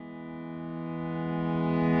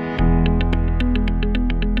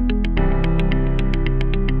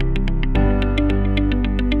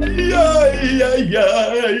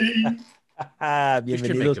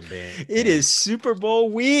Bienvenidos. It is Super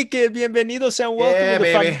Bowl weekend. Bienvenidos and welcome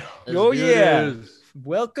to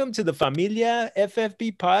welcome to the Familia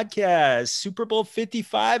FFB podcast. Super Bowl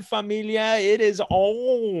 55, Familia. It is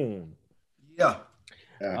on.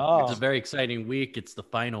 It's a very exciting week. It's the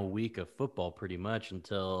final week of football pretty much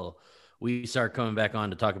until we start coming back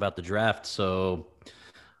on to talk about the draft. So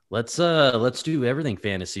let's do everything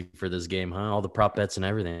fantasy for this game, huh? All the prop bets and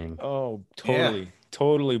everything. Oh, totally.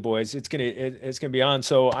 Totally, boys. It's gonna be on.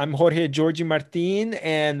 So I'm Jorge Georgie Martin,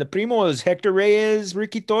 and the primo is Hector Reyes,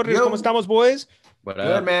 Ricky Torres. ¿Cómo estamos, boys?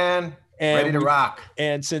 Good, man. And ready to rock.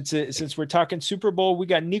 And since we're talking Super Bowl, we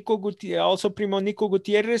got Nico Gutierrez, also primo Nico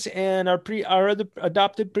Gutierrez, and our other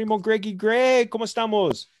adopted primo Greggy Greg. ¿Cómo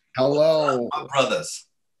estamos? Hello, my brothers.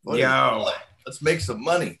 Let's make some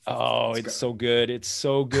money. Oh, it's so good. It's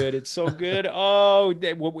so good. It's so good. Oh,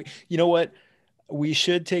 you know what? We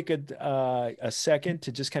should take a second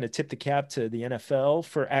to just kind of tip the cap to the NFL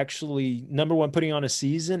for actually, number one, putting on a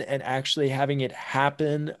season and actually having it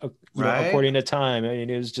happen according to time. I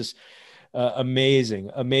mean, it was just amazing.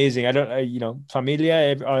 I don't,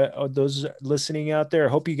 Familia, those listening out there, I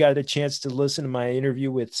hope you got a chance to listen to my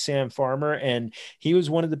interview with Sam Farmer. And he was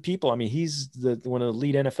one of the people. I mean, he's one of the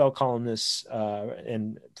lead NFL columnists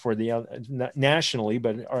and for the nationally,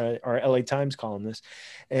 but our LA Times columnist.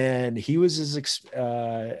 And he was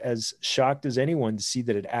as shocked as anyone to see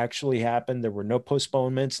that it actually happened. There were no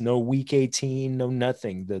postponements, no week 18, no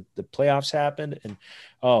nothing. The playoffs happened, and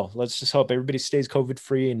let's just hope everybody stays COVID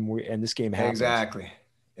free and this game happens.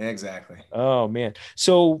 Exactly. Oh man.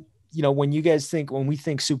 So, when we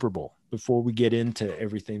think Super Bowl, before we get into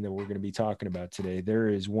everything that we're going to be talking about today, there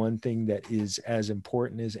is one thing that is as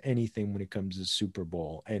important as anything when it comes to Super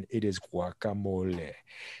Bowl, and it is guacamole.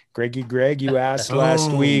 Greg, you asked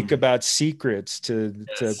last week about secrets to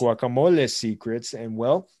guacamole secrets, and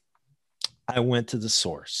I went to the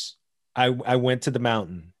source. I went to the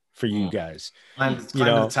mountain for you guys.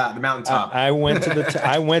 The mountaintop. I went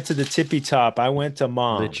to the tippy top. I went to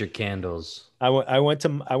mom. Lit your candles. I went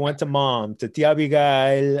to mom, to Tia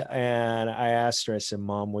Abigail, and I asked her, I said,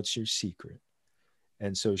 Mom, what's your secret?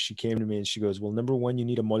 And so she came to me and she goes, well, number one, you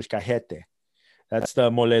need a molcajete. That's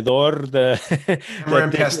the moledor, the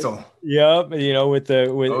pestle. Yep, with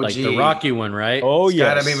like the Rocky one, right? Oh,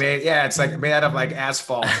 yeah. Gotta be made. Yeah, it's like made out of like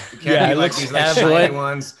asphalt. You can't be like these like shiny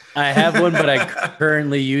ones. I have one, but I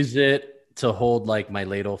currently use it to hold like my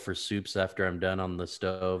ladle for soups after I'm done on the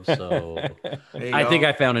stove. So I think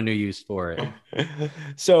I found a new use for it.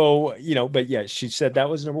 So, but yeah, she said that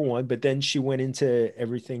was number one, but then she went into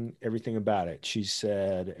everything about it. She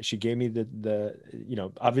said, she gave me the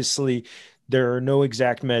obviously there are no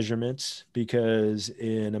exact measurements because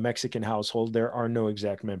in a Mexican household, there are no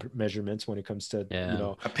exact measurements when it comes to,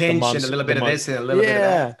 a pinch and a little bit of this and a little bit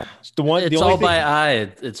of that. It's all by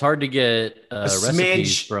eye. It's hard to get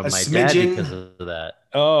recipes from my dad because of that.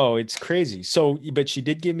 Oh, it's crazy. So, but she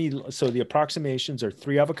did give me, the approximations are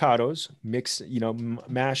 3 avocados mixed,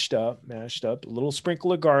 mashed up, a little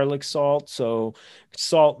sprinkle of garlic salt. So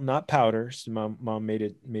salt, not powder. So mom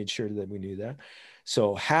made sure that we knew that.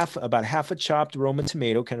 So about half a chopped Roman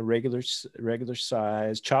tomato, kind of regular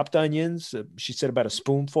size, chopped onions. She said about a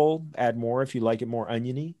spoonful, add more if you like it more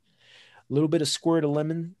oniony, a little bit of squirt of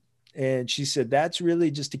lemon. And she said, that's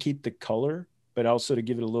really just to keep the color, but also to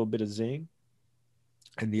give it a little bit of zing.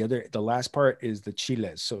 And the last part is the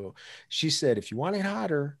chiles. So she said, if you want it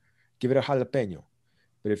hotter, give it a jalapeno.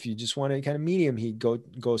 But if you just want it kind of medium heat,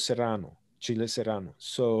 go serrano, chile serrano.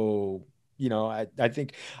 So, I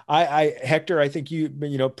think Hector, I think you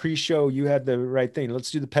pre-show, you had the right thing. Let's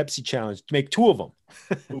do the Pepsi challenge. Make 2 of them.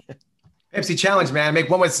 Pepsi challenge, man. Make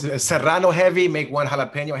one with serrano heavy, make one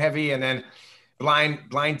jalapeno heavy, and then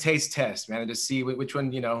blind taste test, man. And just see which one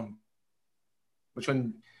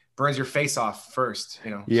burns your face off first,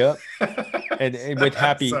 Yeah. and with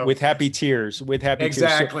happy tears.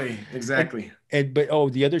 Exactly.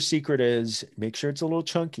 But the other secret is make sure it's a little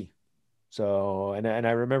chunky. So, and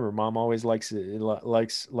I remember mom always likes her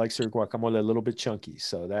guacamole a little bit chunky.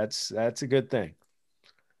 So that's a good thing.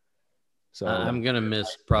 So I'm going to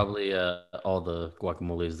miss probably all the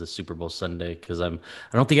guacamoles this Super Bowl Sunday because I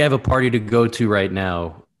don't think I have a party to go to right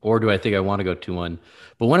now, or do I think I want to go to one?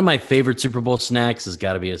 But one of my favorite Super Bowl snacks has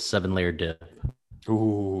got to be a 7-layer dip.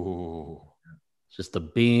 Ooh. Just the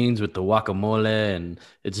beans with the guacamole, and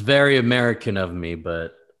it's very American of me,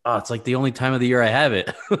 but it's like the only time of the year I have it.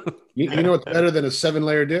 You know what's better than a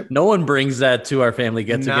 7-layer dip? No one brings that to our family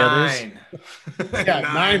get-togethers.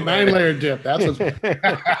 9-layer dip. That's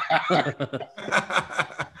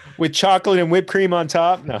with chocolate and whipped cream on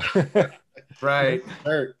top. No. Right.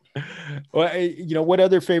 Well, what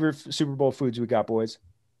other favorite Super Bowl foods we got, boys?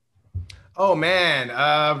 Oh man.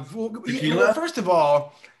 First of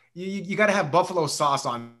all, you got to have buffalo sauce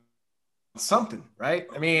on something, right?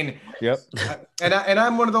 I mean, yep. And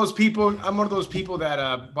I'm one of those people.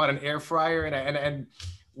 That bought an air fryer, and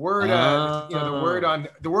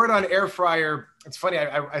the word on air fryer. It's funny.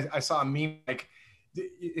 I saw a meme like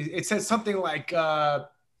it says something like, "Oh,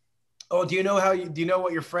 do you know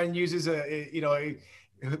what your friend uses?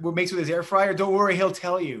 What makes with his air fryer? Don't worry, he'll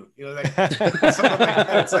tell you." Like something like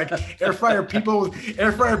that. It's like air fryer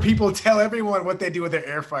people tell everyone what they do with their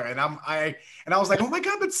air fryer, and I was like, oh my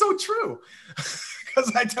god, that's so true.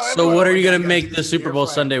 Because I tell. So what are you gonna make the Super Bowl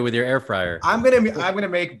Sunday with your air fryer? I'm gonna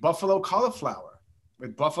make buffalo cauliflower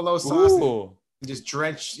with buffalo sauce. Ooh. And just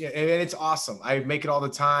drench, and it's awesome. I make it all the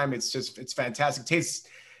time. It's fantastic. It tastes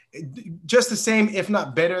just the same, if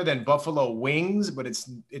not better, than buffalo wings, but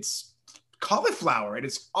it's cauliflower and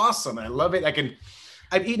it's awesome. I love it.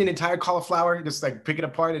 I've eaten an entire cauliflower, just like pick it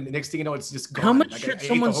apart, and the next thing you know, it's just gone. How much should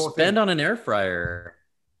someone spend on an air fryer?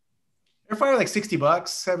 Air fryer like $60,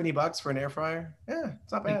 $70 for an air fryer. Yeah,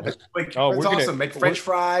 it's not bad. It's awesome. Make French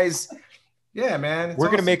fries. Yeah, man. We're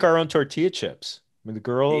gonna make our own tortilla chips. I mean, my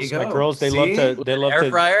girls, they love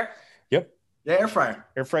air fryer. Yep. Yeah, air fryer.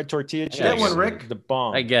 Air fried tortilla chips. That one, Rick. The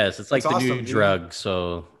bomb. I guess it's like the awesome, new drug.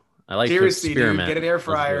 So I like seriously, to experiment. Dude, get an air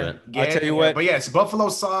fryer. I'll tell you what. But yeah, it's buffalo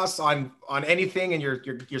sauce on anything, and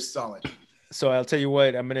you're solid. So I'll tell you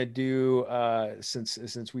what I'm gonna do.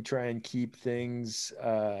 Since we try and keep things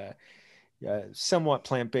somewhat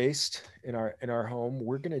plant-based in our home,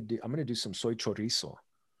 I'm gonna do some soy chorizo.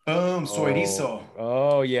 Boom, chorizo.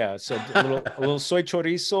 Oh yeah, so a little soy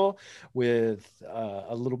chorizo with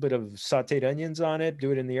a little bit of sautéed onions on it.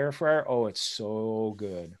 Do it in the air fryer. Oh, it's so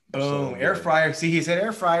good. Boom, so air fryer. See, he said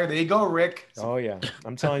air fryer. There you go, Rick. Oh yeah,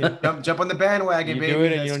 I'm telling you. jump on the bandwagon, you baby. Do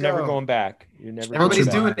it, and you're never going back. Everybody's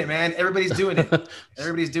doing it, man. Everybody's doing it.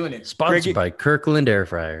 Everybody's doing it. Sponsored by Kirkland Air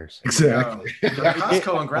Fryers. Exactly. Go to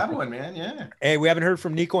Costco and grab one, man. Yeah. Hey, we haven't heard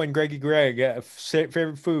from Nico and Greggy Greg.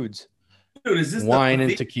 Favorite foods. Dude, is this wine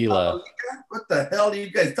and tequila? What the hell are you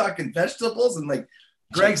guys talking vegetables and like?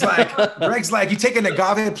 Greg's like you take an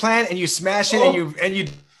agave plant and you smash it and you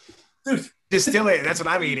distill it. That's what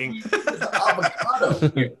I'm eating.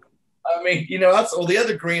 Avocado. I mean, that's the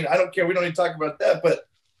other green. I don't care. We don't need to talk about that. But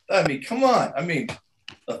I mean, come on. I mean,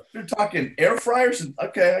 you're talking air fryers.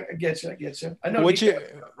 Okay, I get you. I know.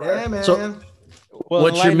 Yeah, man. So,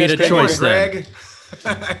 what's your meat of choice, Greg?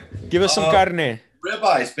 Give us some carne.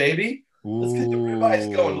 Ribeyes, baby. Let's get the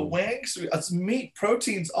ribeyes going. The wings, it's meat,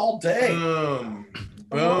 proteins all day. Boom.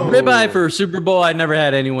 Ribeye for Super Bowl. I never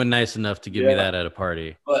had anyone nice enough to give me that at a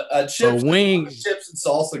party. But wings, chips and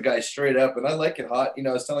salsa, guys, straight up, and I like it hot.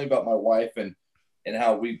 I was telling you about my wife and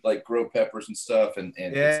how we like grow peppers and stuff, and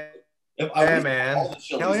yeah, man,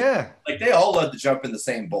 hell yeah! Like they all love to jump in the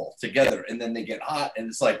same bowl together, and then they get hot, and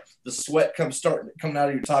it's like the sweat coming out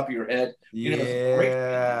of your top of your head.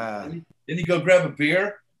 Yeah. Then you go grab a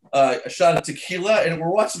beer. A shot of tequila, and we're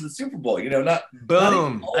watching the Super Bowl.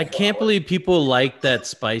 Boom. I can't believe people like that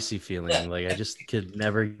spicy feeling. Like I just could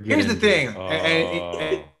never get Here's the thing.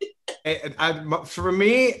 For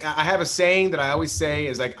me, I have a saying that I always say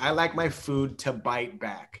is like, I like my food to bite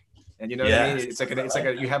back. And you know what I mean? It's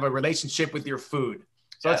like you have a relationship with your food.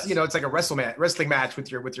 So it's it's like a wrestling match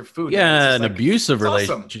with your food. Yeah, an abusive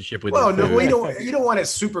relationship with your food. Well, you don't want it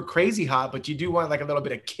super crazy hot, but you do want like a little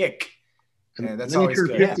bit of kick. And that's then you turn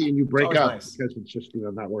 50 and you break up because it's just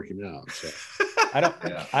not working out. So I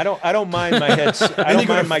don't mind my head. I don't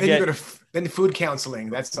mind my get. Then food counseling.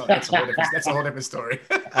 That's a whole different story.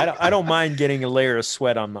 I don't mind getting a layer of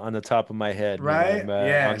sweat on the top of my head. Right?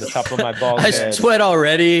 On the top of my bald head. I sweat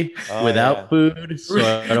already without food. So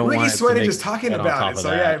I don't Ricky's sweating just talking about it.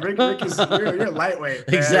 So yeah, Rick is you're lightwight.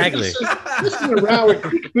 Man. Exactly. This is around with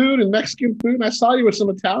Greek food and Mexican food. And I saw you with some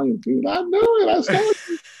Italian food. I know it. I saw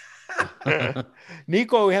it.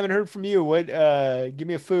 Nico, we haven't heard from you. What? Give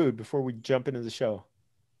me a food before we jump into the show.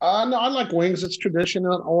 No, I like wings. It's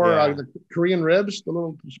traditional, or the Korean ribs. The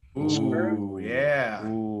little. Ooh, yeah.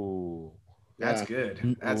 Ooh, that's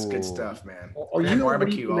good. That's good stuff, man. Or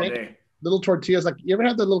barbecue all day. Little tortillas. Like you ever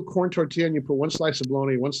had the little corn tortilla and you put one slice of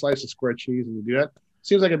bologna, one slice of square cheese, and you do that?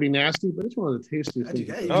 Seems like it'd be nasty, but it's one of the tastiest things.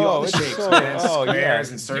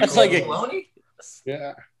 Squares and circles. It's like a bologna.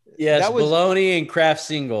 Yeah. Yes, bologna and Kraft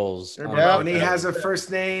singles. Bologna has a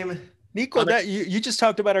first name. Nico, that you just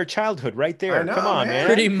talked about our childhood right there. Come on, man.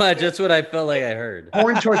 Pretty much. That's what I felt like I heard.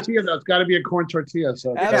 Corn tortilla, though. It's got to be a corn tortilla.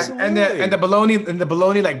 So absolutely. And the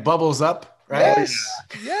bologna like bubbles up. right?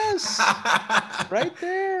 Yes. Right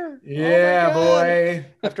there. Yeah, boy.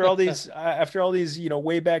 After all these,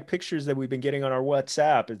 way back pictures that we've been getting on our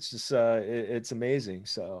WhatsApp, it's just, it's amazing.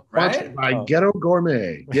 So, Right? By Ghetto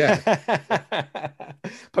Gourmet. Yeah.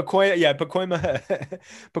 Pacoima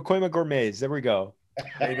Gourmets. There we go.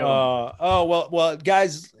 Well,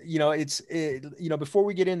 guys, before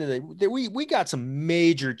we get into we got some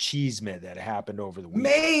major cheesemen that happened over the week.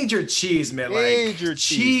 Major cheesemen, major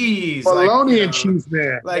cheese, bologna and cheese,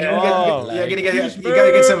 man. Like, you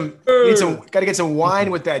gotta get some wine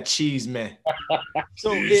with that cheese, man.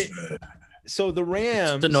 So the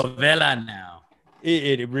Rams, it's a novella now.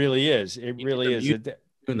 It really is. It really is.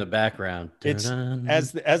 In the background, it's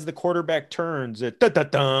as the quarterback turns it. Dun, dun,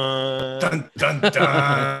 dun. Dun, dun,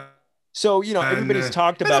 dun. So everybody's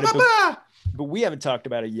talked about it, but we haven't talked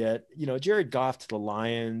about it yet. Jared Goff to the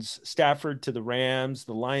Lions, Stafford to the Rams.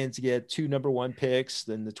 The Lions get 2 number 1 picks,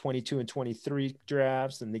 then the 22 and 23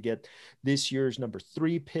 drafts, and they get this year's number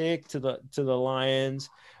 3 pick to the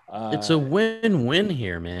Lions. It's a win-win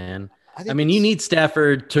here, man. I mean, you need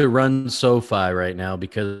Stafford to run SoFi right now,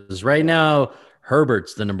 because right now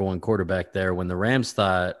Herbert's the number 1 quarterback there, when the Rams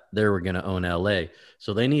thought they were going to own LA.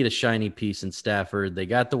 So they need a shiny piece in Stafford. They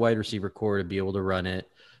got the wide receiver core to be able to run it.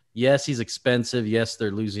 Yes, he's expensive. Yes,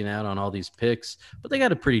 they're losing out on all these picks, but they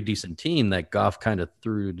got a pretty decent team that Goff kind of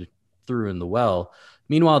threw in the well.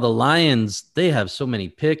 Meanwhile, the Lions, they have so many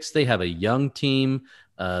picks. They have a young team.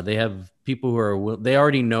 They have people they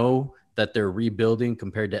already know that they're rebuilding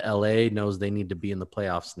compared to LA, knows they need to be in the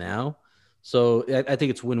playoffs now. So I think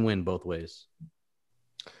it's win-win both ways.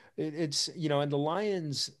 It's, and the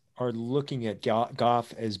Lions are looking at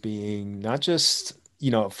Goff as being not just,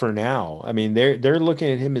 for now. I mean, they're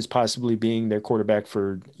looking at him as possibly being their quarterback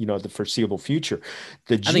for, the foreseeable future.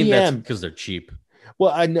 I think that's because they're cheap.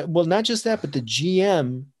 Well, not just that, but the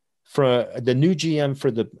GM for the new GM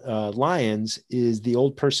for the Lions is the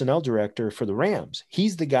old personnel director for the Rams.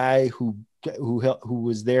 He's the guy who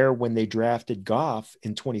was there when they drafted Goff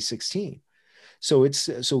in 2016. So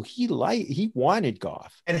he wanted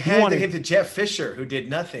Goff and handed him to Jeff Fisher, who did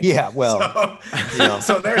nothing. Yeah, well,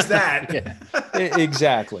 so there's that. Yeah,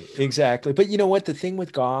 exactly. But you know what? The thing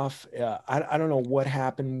with Goff, I don't know what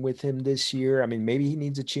happened with him this year. I mean, maybe he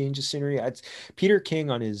needs a change of scenery. Peter King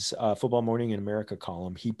on his Football Morning in America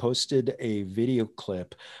column, he posted a video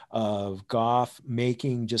clip of Goff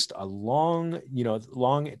making just a long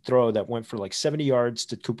throw that went for like 70 yards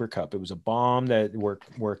to Cooper Kupp. It was a bomb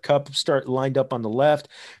where Kupp lined up on the left,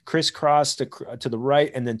 crisscrossed to the right,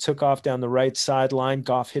 and then took off down the right sideline.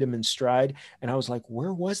 Goff hit him in stride. And I was like,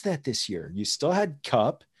 where was that this year? You still had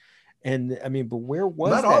Kupp. And I mean, but where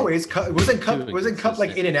was Not that? always. Wasn't Kupp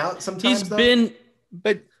like in and out sometimes?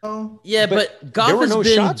 But Goff has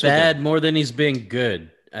been bad more than he's been good.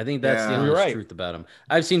 I think that's the honest truth about him.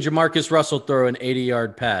 I've seen Jamarcus Russell throw an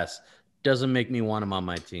 80-yard pass. Doesn't make me want him on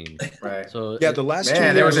my team. Right. So the last 2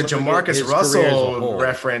 years, there was a Jamarcus Russell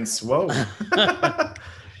reference. Whoa.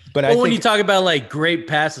 But when you talk about like great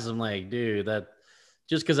passes, I'm like, dude, that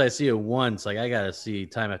just because I see it once, like I gotta see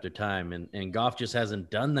time after time, and Goff just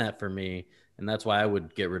hasn't done that for me, and that's why I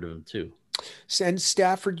would get rid of him too. And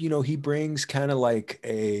Stafford, he brings kind of like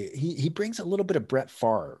he brings a little bit of Brett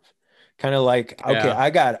Favre, kind of like, okay,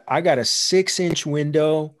 I got a 6-inch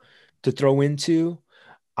window to throw into.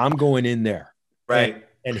 I'm going in there, right,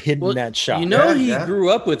 and hitting that shot. He grew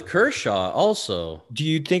up with Kershaw. Also, do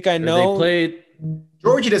you think I know? They played.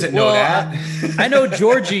 Georgie doesn't know that. I know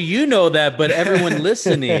Georgie, you know that, but everyone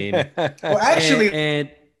listening. Well, actually, and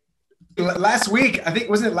last week, I think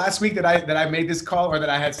wasn't it last week that I made this call, or that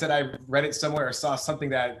I had said I read it somewhere or saw something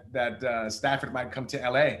that Stafford might come to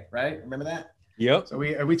LA. Right? Remember that? Yep. So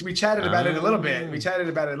we chatted about it a little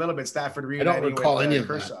bit. Stafford reuniting. I don't recall any of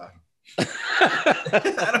Kershaw.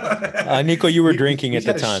 Nico, you were drinking at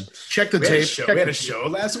the time. Check the tape. We had a show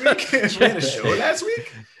last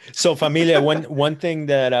week. So, Familia, one thing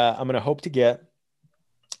that I'm going to hope to get,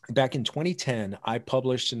 back in 2010, I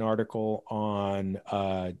published an article on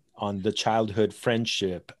the childhood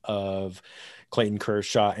friendship of Clayton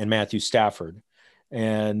Kershaw and Matthew Stafford.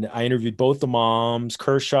 And I interviewed both the moms.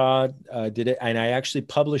 Kershaw did it, and I actually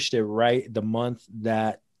published it right the month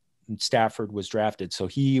that Stafford was drafted. So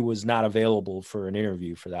he was not available for an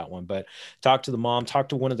interview for that one, but talked to the mom, talked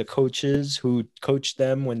to one of the coaches who coached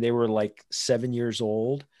them when they were like 7 years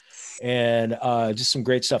old. and just some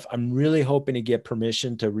great stuff. I'm really hoping to get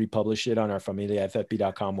permission to republish it on our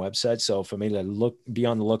FamiliaFFB.com website. So Familia, be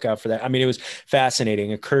on the lookout for that. I mean, it was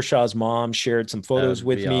fascinating. Kershaw's mom shared some photos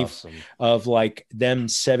with me of like them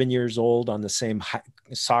 7 years old on the same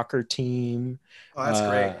soccer team. Oh, that's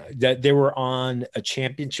great. That they were on a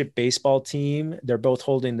championship baseball team. They're both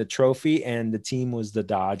holding the trophy, and the team was the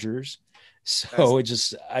Dodgers. So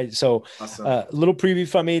awesome. Little preview,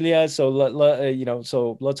 Familia. So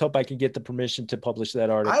so let's hope I can get the permission to publish that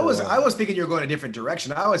article. I was thinking you were going a different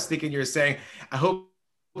direction. I was thinking you're saying, I hope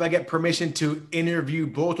I get permission to interview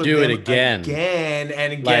both of them again,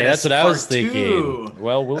 and like, that's what I was thinking. Two.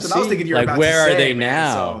 Well, we'll see. I was thinking you were about where to are say, they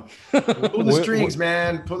now? So, pull the strings,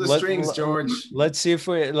 man. Pull the strings, George. Let's see if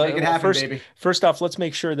we make it happen, baby. First off, let's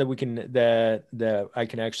make sure that we can that I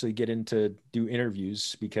can actually get in to do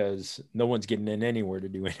interviews, because no one's getting in anywhere to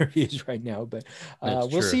do interviews right now. But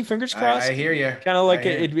we'll see. Fingers crossed. I hear you. Kind of like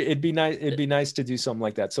it'd be nice. It'd be nice to do something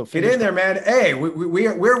like that. So get in there, man. Hey,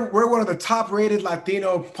 we're one of the top rated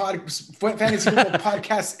Latino fantasy football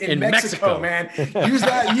podcasts in Mexico, man.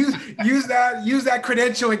 Use that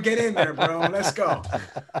credential and get in there, bro. Let's go.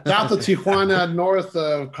 South of Tijuana, north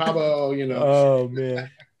of Cabo, Oh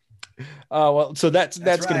man. Well, so that's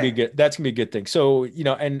gonna be good. That's gonna be a good thing. So,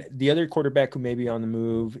 and the other quarterback who may be on the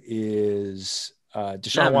move is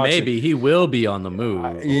Deshaun Watson. Maybe he will be on the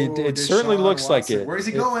move. It certainly looks Watson. like it. Where's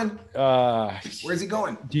he going? Where's he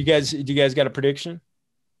going? Do you guys got a prediction?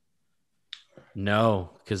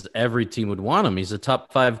 No, because every team would want him. He's a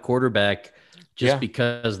top 5 quarterback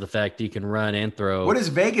because of the fact he can run and throw. What does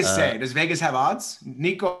Vegas say? Does Vegas have odds?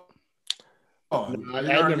 Nico.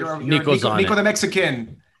 Nico's on Nico it. the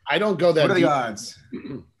Mexican. I don't go that. What are the odds?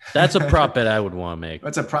 That's a prop bet I would want to make.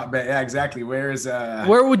 That's a prop bet. Yeah, exactly. Where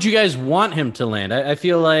would you guys want him to land? I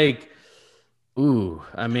feel like, a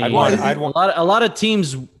lot of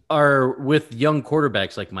teams are with young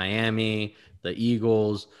quarterbacks like Miami, the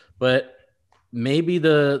Eagles, but maybe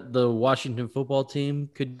the Washington football team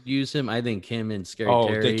could use him. I think him and Scary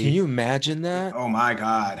Terry. Can you imagine that? Oh my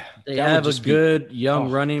God. They have a good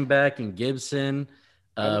young running back in Gibson.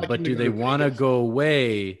 But do they want to go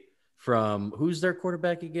away from who's their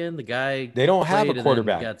quarterback again? The guy they don't have a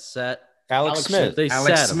quarterback. Got set. Alex Smith.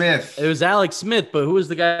 Alex Smith. It was Alex Smith, but who was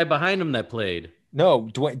the guy behind him that played? No,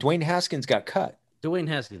 Dwayne Haskins got cut. Dwayne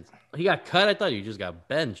Haskins. He got cut. I thought he just got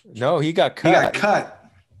benched. No, he got cut.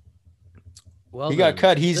 Well, he got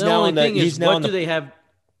cut. He's now in the. He's now in the. What do they have?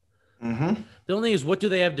 Mm-hmm. The only thing is, what do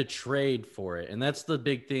they have to trade for it? And that's the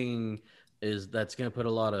big thing. Is that's going to put a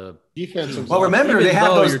lot of defensive. Well, remember they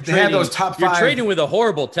have those top 5. You're trading with a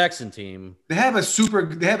horrible Texan team. They have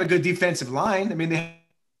a good defensive line. I mean, they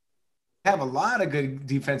have a lot of good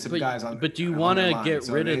defensive guys on. But do you want to get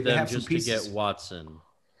rid of them just to get Watson?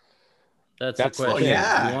 That's the question. Oh,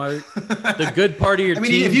 yeah. The good part of your team. I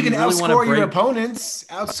mean, if you can outscore your opponents,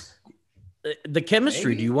 the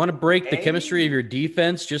chemistry. Do you want to break the chemistry of your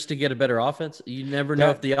defense just to get a better offense? You never know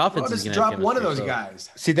if the offense is going to drop one of those guys.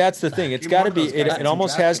 See, that's the thing. It's got to be. It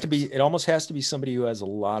almost has to be. It almost has to be somebody who has a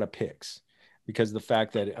lot of picks, because the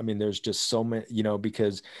fact that there's just so many.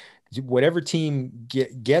 Because whatever team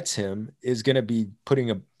gets him is going to be putting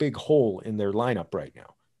a big hole in their lineup right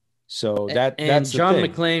now. So that's John the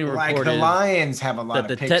thing. McClain reported like the Lions have a lot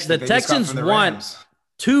of picks. The Texans want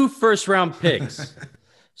 2 first-round picks.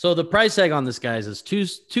 So the price tag on this, guys, is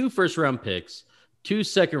two first-round picks, 2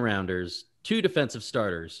 second-rounders, 2 defensive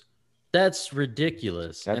starters. That's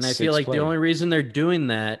ridiculous. And I feel like the only reason they're doing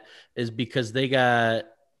that is because they got,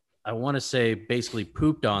 I want to say, basically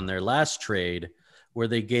pooped on their last trade, where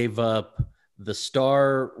they gave up the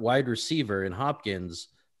star wide receiver in Hopkins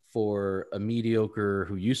for a mediocre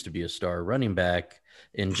who used to be a star running back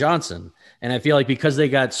in Johnson. And I feel like because they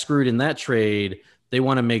got screwed in that trade, they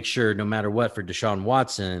want to make sure no matter what for Deshaun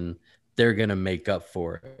Watson, they're going to make up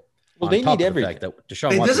for it. Well, they need everything. The fact that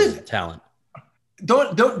Deshaun Watson is a talent.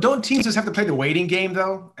 Don't teams just have to play the waiting game,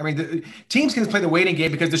 though? I mean, teams can play the waiting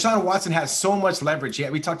game because Deshaun Watson has so much leverage. Yeah,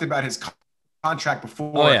 we talked about his contract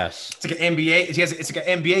before. Oh, yes. It's like an NBA. It's like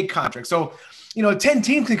an NBA contract. So, 10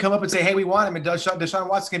 teams can come up and say, hey, we want him. And Deshaun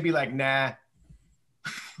Watson can be like, nah,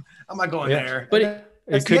 I'm not going there. But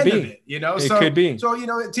it could be. It could be.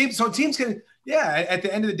 So, teams can, at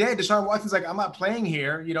the end of the day, Deshaun Watson's like, I'm not playing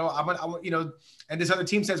here. And this other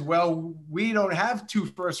team says, well, we don't have 2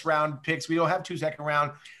 first-round picks. We don't have 2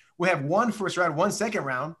 second-round. We have 1 first round, 1 second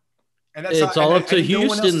round. And that's all up to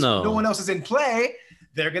Houston, though. No one else is in play.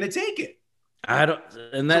 They're going to take it. Yeah,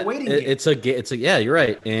 you're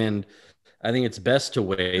right. And I think it's best to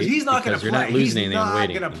wait. He's not going to play. You're not losing anything He's not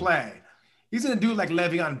waiting. going to play. He's going to do like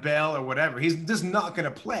Le'Veon Bell or whatever. He's just not going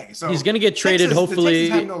to play. So he's going to get traded hopefully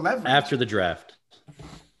no after the draft.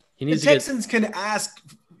 He needs the Texans can ask.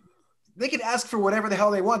 They could ask for whatever the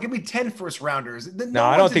hell they want. Give me 10 first rounders. No,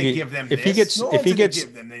 I don't think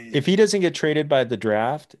if he doesn't get traded by the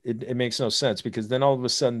draft, it makes no sense, because then all of a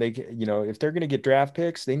sudden if they're going to get draft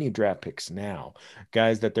picks, they need draft picks now,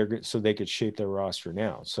 guys so they could shape their roster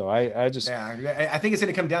now. So I think it's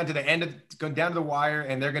going to come down to the end going down to the wire,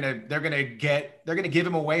 and they're going to give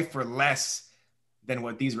him away for less than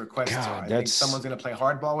what these requests are. I think someone's going to play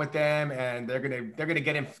hardball with them, and they're going to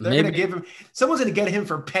get him. They're going to give him. Someone's going to get him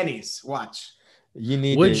for pennies. Watch.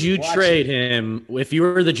 Would you trade him if you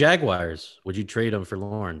were the Jaguars? Would you trade him for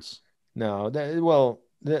Lawrence? No. No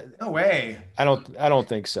way. I don't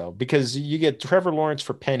think so, because you get Trevor Lawrence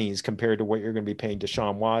for pennies compared to what you're going to be paying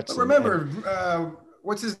Deshaun Watson. But remember,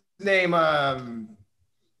 what's his name?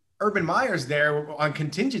 Urban Meyer's there on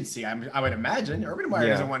contingency. I would imagine Urban Meyer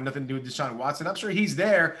doesn't want nothing to do with Deshaun Watson. I'm sure he's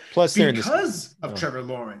there because of Trevor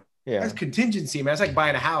Lawrence. Yeah, that's contingency, man. It's like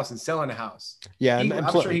buying a house and selling a house. Yeah,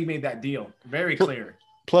 I'm sure he made that deal very clear.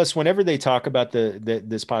 Plus, whenever they talk about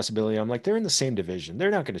this possibility, I'm like, they're in the same division.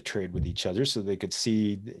 They're not going to trade with each other so they could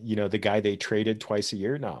see, the guy they traded twice a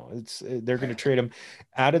year. No, they're going to trade him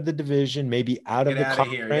out of the division, maybe out of the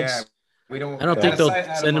conference. Here, yeah. I don't think they'll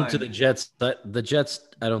send him to the Jets. The Jets,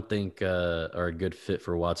 I don't think, are a good fit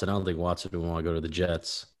for Watson. I don't think Watson would want to go to the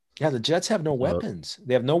Jets. Yeah, the Jets have no weapons.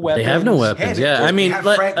 They have no weapons. They have no weapons. Yeah, I mean,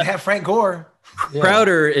 they have Frank Gore.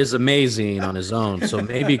 Crowder is amazing on his own, so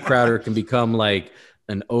maybe Crowder can become like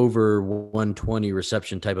an over 120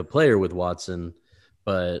 reception type of player with Watson.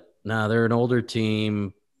 But no, they're an older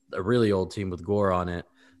team, a really old team with Gore on it.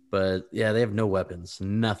 But yeah, they have no weapons,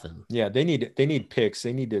 nothing. Yeah, they need picks.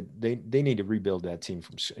 They need to rebuild that team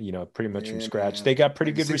from pretty much from scratch. They got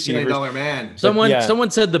pretty good receivers. $60 man.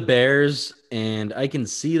 Someone said the Bears, and I can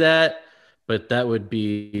see that, but that would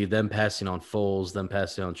be them passing on Foles, them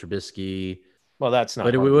passing on Trubisky. Well, that's not.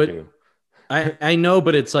 But we would. Do. I know,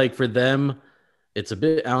 but it's like for them, it's a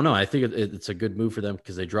bit. I don't know. I think it's a good move for them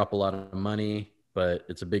because they drop a lot of money. But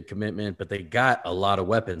it's a big commitment. But they got a lot of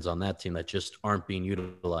weapons on that team that just aren't being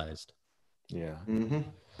utilized. Yeah. Mm-hmm.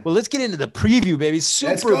 Well, let's get into the preview, baby.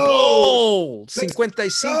 Super Bowl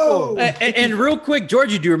 55. And real quick,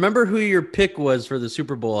 Georgie, do you remember who your pick was for the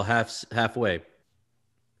Super Bowl halfway?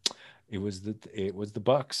 It was the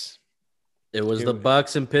Bucs. It was the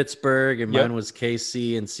Bucs in Pittsburgh, and mine was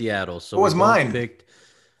KC in Seattle. So what was mine?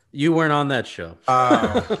 You weren't on that show.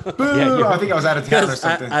 I think I was out of town or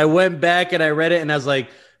something. I went back and I read it, and I was like,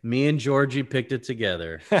 me and Georgie picked it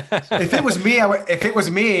together. If it was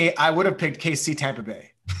me, I would have picked KC Tampa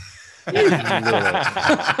Bay.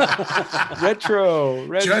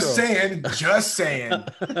 retro. Just saying.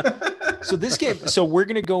 So this game, we're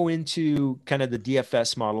going to go into kind of the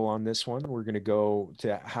DFS model on this one. We're going to go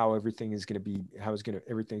to how everything's going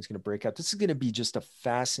to break out. This is going to be just a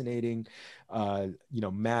fascinating,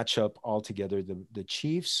 matchup altogether. The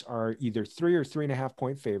Chiefs are either 3 or 3.5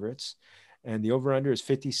 point favorites, and the over/under is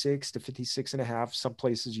 56 to 56.5. Some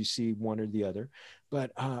places you see one or the other,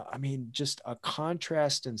 but just a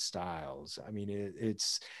contrast in styles. I mean,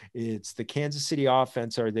 it's the Kansas City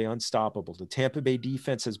offense. Are they unstoppable? The Tampa Bay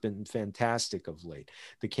defense has been fantastic of late.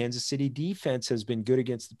 The Kansas City defense has been good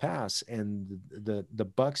against the pass, and the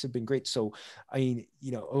Bucs have been great. So, and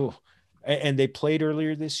they played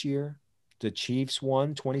earlier this year. The Chiefs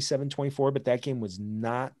won 27-24, but that game was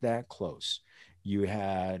not that close.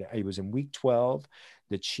 It was in week 12.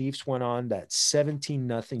 The Chiefs went on that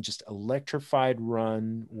 17-0, just electrified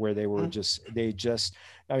run where they were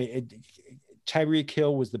Tyreek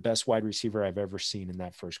Hill was the best wide receiver I've ever seen in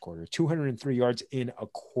that first quarter. 203 yards in a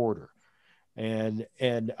quarter. And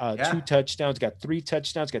 2 touchdowns, got 3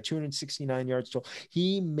 touchdowns, got 269 yards total.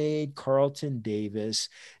 He made Carlton Davis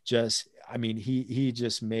he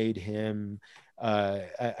just made him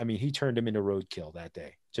he turned him into roadkill that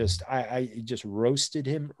day. I just roasted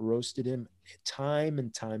him time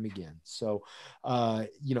and time again. So,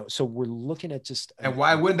 so we're looking at just. And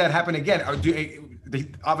why wouldn't that happen again?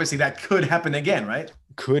 Obviously that could happen again, right?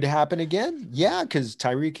 Could happen again. Yeah. Cause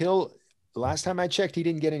Tyreek Hill, last time I checked, he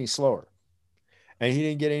didn't get any slower. And he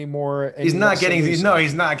didn't get any more. He's not getting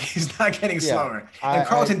slower. And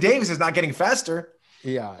Carlton Davis is not getting faster.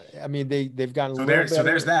 Yeah. I mean, they've gotten a little better. So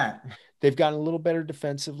there's that. They've gotten a little better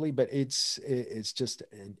defensively, but it's just,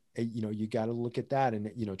 you got to look at that.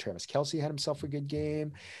 And, Travis Kelce had himself a good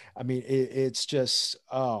game. I mean, it's just,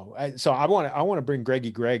 so I want to bring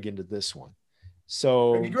Greggy Greg into this one.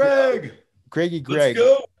 So Greggy Greg.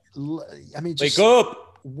 Let's go. I mean, wake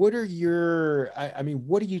up. What are you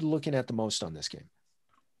looking at the most on this game?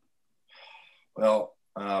 Well,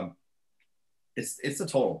 it's the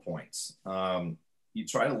total points. You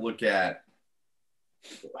try to look at,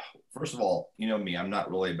 first of all, you know me, I'm not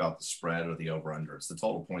really about the spread or the over-under. It's the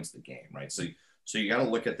total points of the game, right? So you got to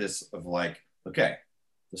look at this of like, okay,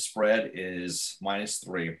 the spread is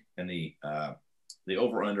 -3 and the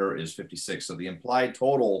over-under is 56. So the implied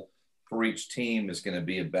total for each team is going to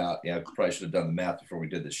be about, I probably should have done the math before we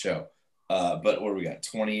did the show. But what do we got?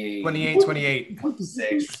 28,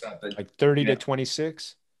 26 or something. Like 30 to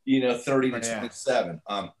 26? 30 to 27.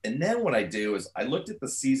 And then what I do is I looked at the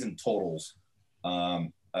season totals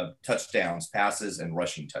of touchdowns, passes, and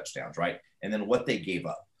rushing touchdowns, right? And then what they gave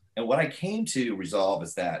up. And what I came to resolve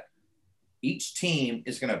is that each team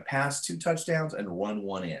is going to pass 2 touchdowns and run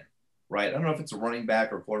 1 in, right? I don't know if it's a running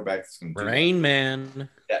back or quarterback that's going to do Rain Man.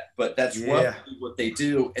 but that's roughly what they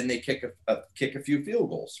do, and they kick a few field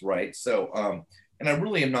goals, right? So, and I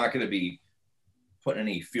really am not going to be putting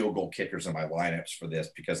any field goal kickers in my lineups for this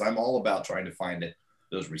because I'm all about trying to find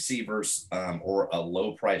those receivers or a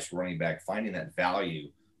low price running back, finding that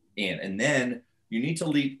value in, and then you need to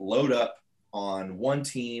load up on one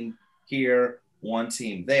team here, one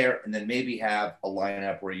team there, and then maybe have a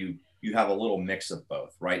lineup where you have a little mix of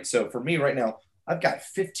both, right? So for me right now, I've got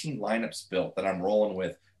 15 lineups built that I'm rolling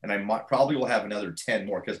with, and I probably will have another 10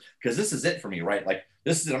 more because this is it for me, right? Like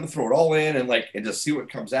this is it. I'm gonna throw it all in and just see what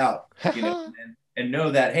comes out, and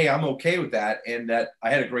know that, hey, I'm okay with that, and that I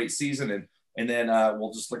had a great season, and then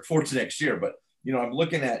we'll just look forward to next year. But I'm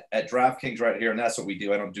looking at DraftKings right here, and that's what we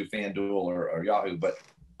do. I don't do FanDuel or Yahoo, but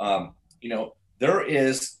there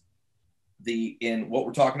is in what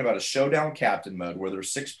we're talking about a showdown captain mode where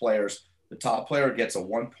there's 6 players. The top player gets a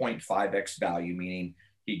 1.5x value, meaning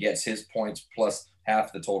he gets his points plus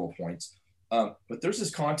half the total points. But there's this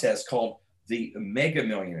contest called the Mega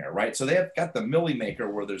Millionaire, right? So they have got the Millie Maker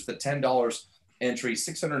where there's the $10 entry,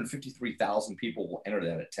 653,000 people will enter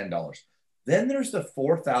that at $10. Then there's the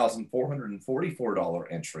 $4,444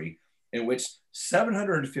 entry in which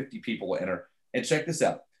 750 people will enter. And check this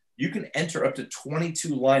out. You can enter up to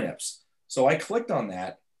 22 lineups. So I clicked on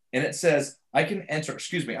that and it says I can enter,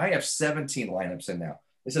 I have 17 lineups in now.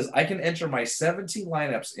 It says I can enter my 17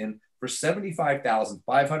 lineups in for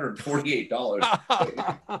 $75,548.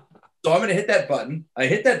 So I'm going to hit that button. I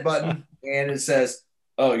hit that button and it says,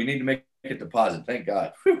 oh, you need to make a deposit. Thank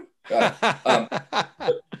God. God.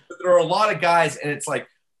 There are a lot of guys, and it's like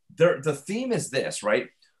the theme is this, right?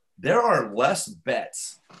 There are less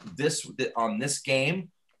bets on this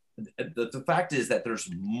game. The fact is that there's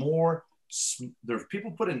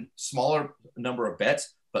people put in smaller number of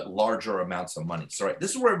bets, but larger amounts of money. So right,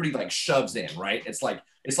 this is where everybody like shoves in, right? It's like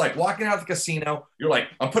walking out of the casino. You're like,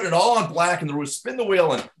 I'm putting it all on black, and there was spin the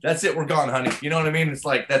wheel, and that's it. We're gone, honey. You know what I mean? It's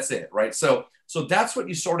like that's it, right? So that's what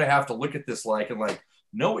you sort of have to look at this like, and like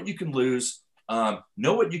know what you can lose,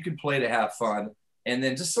 know what you can play to have fun, and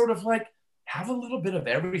then just sort of like have a little bit of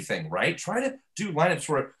everything, right? Try to do lineups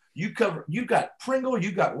where you got Pringle,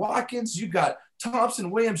 you got Watkins, you got Thompson,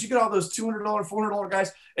 Williams, you get all those $200, $400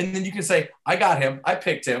 guys, and then you can say, I got him, I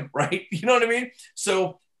picked him, right? You know what I mean?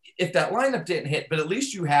 So if that lineup didn't hit, but at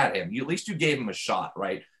least you had him, at least you gave him a shot,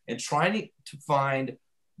 right? And trying to find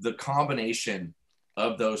the combination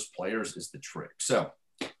of those players is the trick. So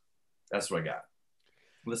that's what I got.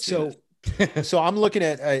 So I'm looking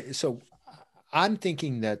at I'm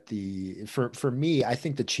thinking that for me, I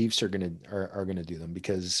think the Chiefs are gonna do them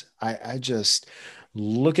because I just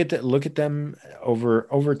look at them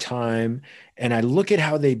over time, and I look at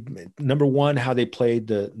how they how they played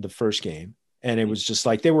the first game, and it was just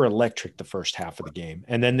like they were electric the first half of the game,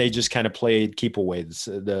 and then they just kind of played keep away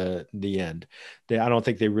the end. I don't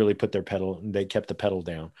think they really put they kept the pedal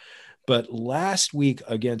down. But last week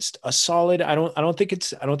against a solid, I don't think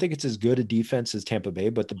it's as good a defense as Tampa Bay,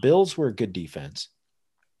 but the Bills were a good defense,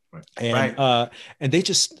 and they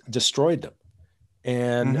just destroyed them.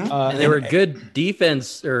 And, and they were good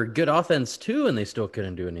defense or good offense too, and they still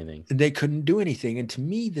couldn't do anything. They couldn't do anything. And to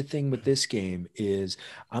me, the thing with this game is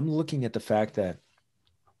I'm looking at the fact that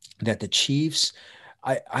the Chiefs.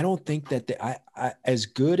 I don't think that as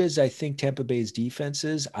good as I think Tampa Bay's defense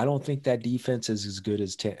is, I don't think that defense is as good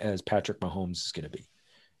as Patrick Mahomes is going to be,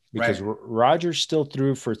 because Rodgers still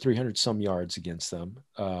threw for 300 some yards against them,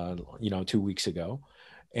 2 weeks ago,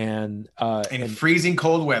 and in freezing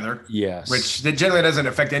cold weather. Yes, which generally doesn't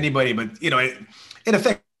affect anybody, but it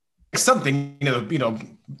affects something. The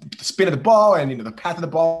spin of the ball and the path of the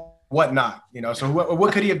ball, whatnot. So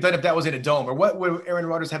what could he have done if that was in a dome, or what would Aaron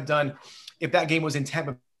Rodgers have done if that game was in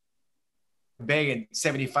Tampa Bay in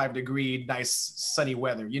 75-degree, nice sunny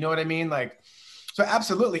weather? You know what I mean? So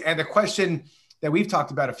absolutely. And the question that we've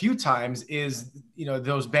talked about a few times is,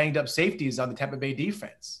 those banged up safeties on the Tampa Bay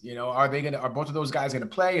defense. Are both of those guys going to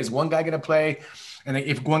play? Is one guy going to play? And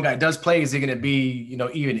if one guy does play, is he going to be,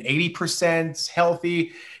 even 80%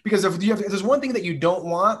 healthy? Because if there's one thing that you don't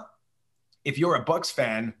want, if you're a Bucs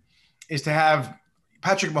fan, is to have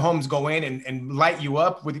Patrick Mahomes go in and light you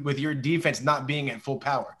up with your defense not being at full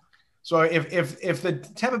power. So if the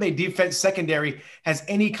Tampa Bay defense secondary has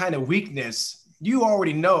any kind of weakness, you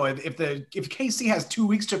already know if KC has 2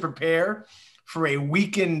 weeks to prepare for a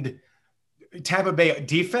weakened Tampa Bay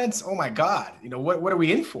defense, oh my God, what are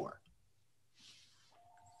we in for?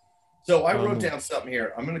 So I wrote down something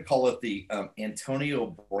here. I'm going to call it the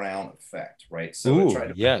Antonio Brown effect, right? So ooh, I tried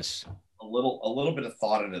to yes. a little bit of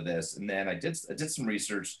thought into this, and then I did some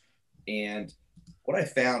research, and what I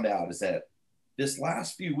found out is that this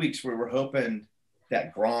last few weeks we were hoping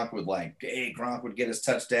that Gronk would get his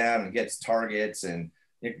touchdown and get his targets, and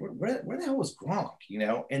where the hell was Gronk,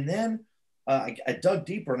 And then I dug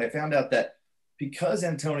deeper and I found out that because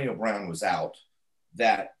Antonio Brown was out,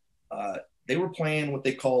 that they were playing what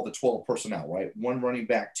they call the 12 personnel, right? One running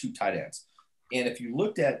back, 2 tight ends. And if you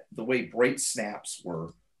looked at the way Brate's snaps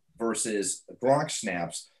were versus Gronk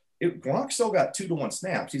snaps, Gronk still got 2-to-1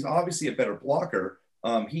 snaps. He's obviously a better blocker.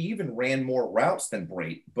 He even ran more routes than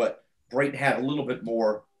Brate, but Brate had a little bit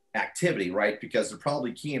more activity, right? Because they're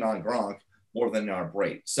probably keying on Gronk more than on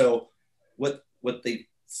Brate. So what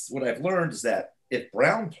I've learned is that if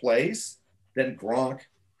Brown plays, then Gronk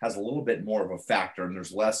has a little bit more of a factor, and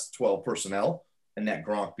there's less 12 personnel, and that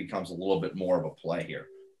Gronk becomes a little bit more of a play here.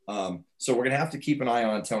 So we're going to have to keep an eye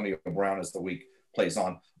on Antonio Brown as the week plays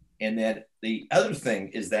on. And then the other thing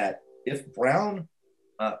is that if Brown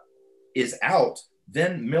is out,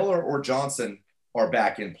 then Miller or Johnson are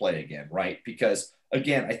back in play again, right? Because,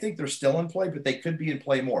 again, I think they're still in play, but they could be in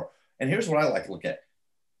play more. And here's what I like to look at.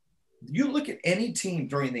 You look at any team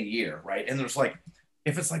during the year, right? And there's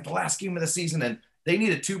if it's the last game of the season and they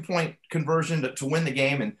need a 2-point conversion to win the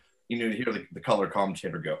game, and, you hear the color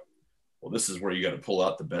commentator go, well, this is where you got to pull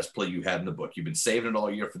out the best play you had in the book. You've been saving it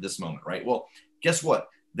all year for this moment, right? Well, guess what?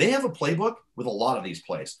 They have a playbook with a lot of these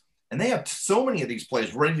plays, and they have so many of these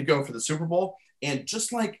plays ready to go for the Super Bowl. And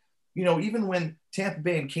just even when Tampa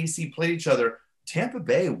Bay and KC played each other, Tampa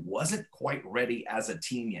Bay wasn't quite ready as a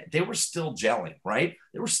team yet. They were still gelling, right?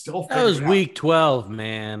 They were still figuring it out. That was week 12,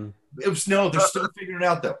 man. They're still figuring it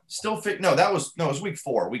out, though. It was week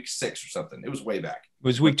 4, week 6 or something. It was way back. It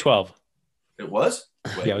was week 12. It was?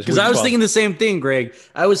 Yeah, because I was thinking the same thing, Greg.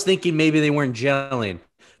 I was thinking maybe they weren't gelling.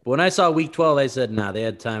 But when I saw week 12, I said, nah, they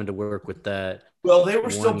had time to work with that. Well, they were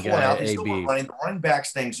still pulling out. They still were running. The running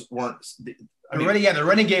backs things weren't – the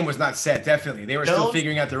running game was not set. Definitely, they were still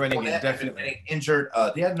figuring out the running game. Definitely injured.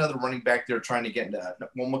 They had another running back there trying to get into.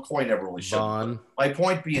 Well, McCoy never really showed. My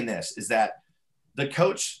point being this is that the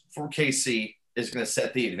coach for KC is going to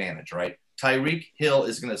set the advantage, right? Tyreek Hill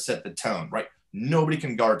is going to set the tone, right? Nobody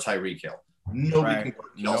can guard Tyreek Hill. Nobody can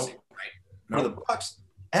guard Kelsey, right? For the Bucs,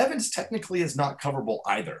 Evans technically is not coverable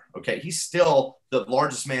either. Okay, he's still the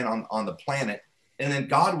largest man on the planet, and then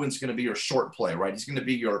Godwin's going to be your short play, right? He's going to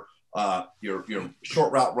be your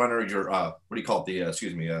short route runner, your what do you call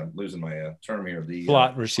it? Losing my term here. The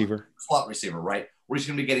slot receiver, right? Where he's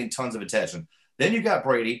going to be getting tons of attention. Then you got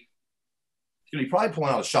Brady. He's going to be probably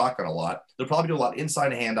pulling out a shotgun a lot. They'll probably do a lot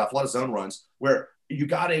inside handoff, a lot of zone runs, where you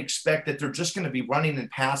got to expect that they're just going to be running and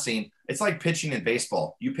passing. It's like pitching in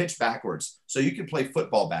baseball. You pitch backwards, so you can play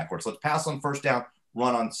football backwards. Let's pass on first down,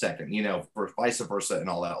 run on second, for vice versa and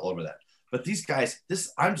all that, all over that. But these guys,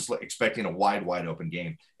 I'm just expecting a wide open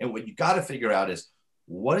game. And what you got to figure out is,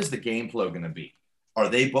 what is the game flow going to be? Are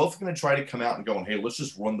they both going to try to come out and go, hey, let's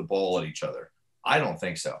just run the ball at each other? I don't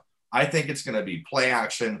think so. I think it's going to be play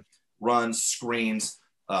action, runs, screens,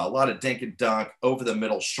 a lot of dink and dunk, over the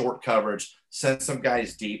middle, short coverage, send some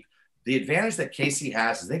guys deep. The advantage that KC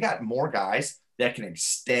has is they got more guys that can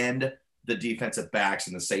extend the defensive backs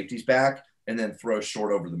and the safeties back and then throw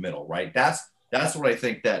short over the middle, right? That's what I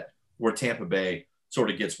think where Tampa Bay sort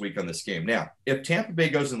of gets weak on this game. Now, if Tampa Bay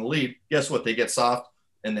goes in the lead, guess what? They get soft,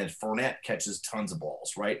 and then Fournette catches tons of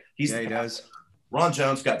balls, right? He does. Ron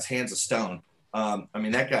Jones got his hands of stone.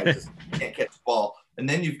 That guy just can't catch the ball. And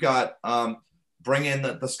then you've got bring in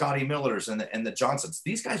the Scotty Millers and the Johnsons.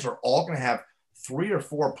 These guys are all going to have 3 or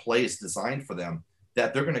 4 plays designed for them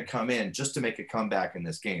that they're going to come in just to make a comeback in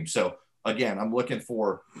this game. So, again, I'm looking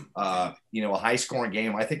for, a high-scoring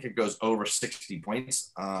game. I think it goes over 60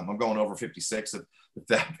 points. I'm going over 56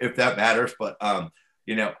 if that matters. But, I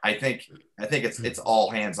think it's all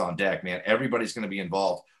hands on deck, man. Everybody's going to be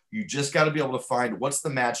involved. You just got to be able to find what's the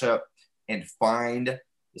matchup and find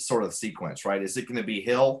the sort of sequence, right? Is it going to be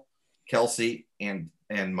Hill Kelsey, and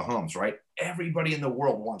Mahomes, right? Everybody in the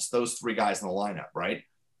world wants those three guys in the lineup, right?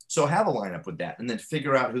 So have a lineup with that and then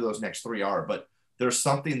figure out who those next three are. But there's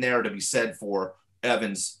something there to be said for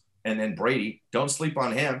Evans and then Brady. Don't sleep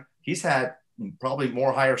on him. He's had probably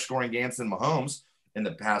more higher scoring games than Mahomes in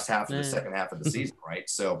the past half of the second half of the season, right?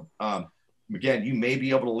 So, again, you may be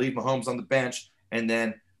able to leave Mahomes on the bench, and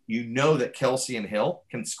then you know that Kelsey and Hill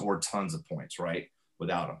can score tons of points, right,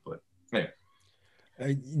 without him. But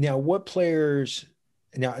anyway. Now, what players?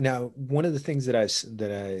 Now, one of the things that I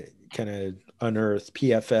kind of unearthed,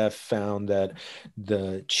 PFF found that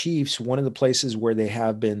the Chiefs, one of the places where they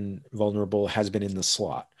have been vulnerable has been in the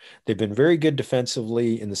slot. They've been very good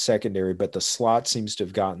defensively in the secondary, but the slot seems to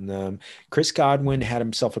have gotten them. Chris Godwin had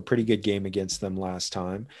himself a pretty good game against them last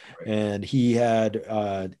time, and he had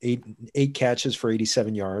eight catches for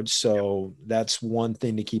 87 yards. So that's one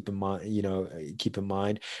thing to keep in mind. Keep in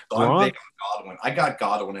mind. So I'm big on Godwin. I got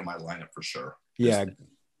Godwin in my lineup for sure. Yeah,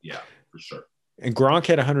 for sure. And Gronk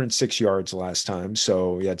had 106 yards last time,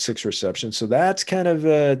 so he had 6 receptions. So that's kind of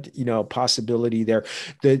a possibility there.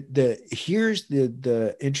 Here's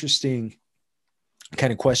the interesting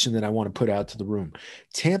kind of question that I want to put out to the room.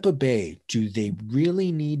 Tampa Bay, do they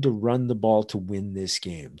really need to run the ball to win this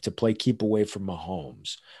game, to play keep away from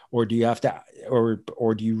Mahomes, or do you have to,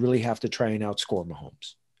 or do you really have to try and outscore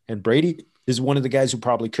Mahomes? And Brady is one of the guys who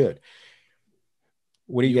probably could.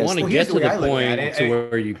 What do you guys want to get to the point to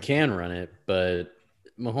where you can run it, but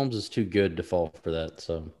Mahomes is too good to fall for that.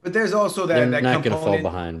 So, but there's also they're not going to fall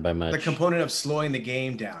behind by much. The component of slowing the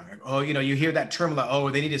game down. Oh, you hear that term like, oh,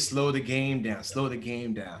 they need to slow the game down.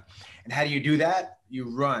 And how do you do that? You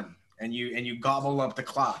run and you gobble up the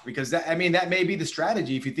clock, because that may be the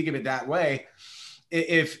strategy if you think of it that way.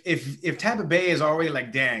 If Tampa Bay is already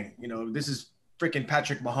like, dang, this is freaking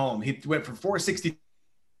Patrick Mahomes. He went for 462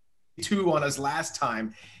 on us last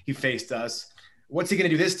time he faced us. What's he going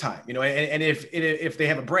to do this time? And if they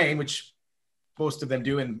have a brain, which most of them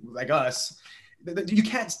do, and like us, you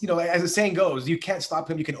can't, as the saying goes, you can't stop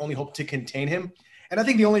him. You can only hope to contain him. And I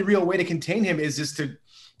think the only real way to contain him is just to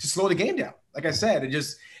slow the game down. Like I said, and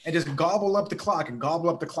just gobble up the clock.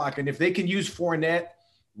 And if they can use Fournette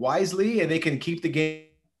wisely and they can keep the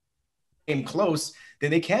game close, then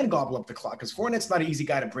they can gobble up the clock, because Fournette's not an easy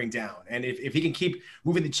guy to bring down. And if he can keep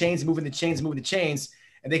moving the chains,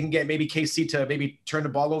 and they can get maybe KC to maybe turn the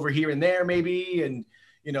ball over here and there, maybe, and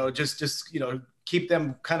just keep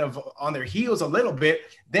them kind of on their heels a little bit,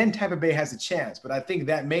 then Tampa Bay has a chance. But I think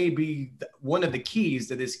that may be one of the keys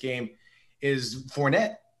to this game is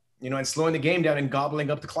Fournette, and slowing the game down and gobbling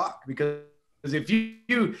up the clock. Because if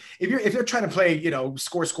you're trying to play,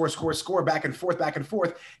 score back and forth,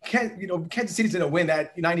 Kansas City's going to win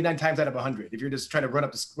that 99 times out of 100. If you're just trying to run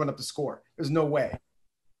up the score, there's no way.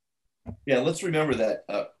 Yeah, let's remember that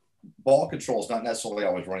ball control is not necessarily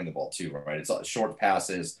always running the ball too, right? It's short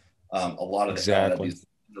passes, a lot of these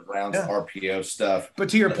rounds, RPO stuff. But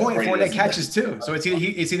to your point, Fournette catches too. So it's either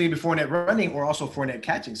be Fournette running or also Fournette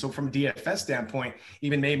catching. So from a DFS standpoint,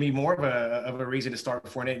 even maybe more of a reason to start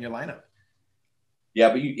Fournette in your lineup. Yeah,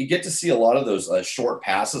 but you get to see a lot of those short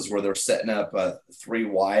passes where they're setting up 3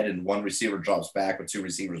 wide and one receiver drops back with 2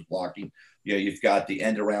 receivers blocking. You've got the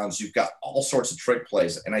end arounds, you've got all sorts of trick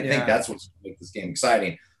plays, and I think that's what's going to make this game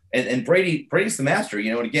exciting. And Brady's the master,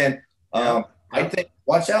 and again, I think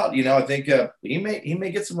watch out. I think he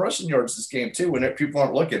may get some rushing yards this game too when people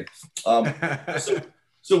aren't looking.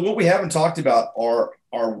 So what we haven't talked about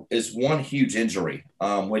is one huge injury,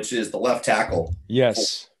 which is the left tackle.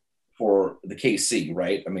 Yes. For the KC,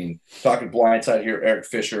 right? I mean, talking blindside here, Eric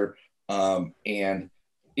Fisher, and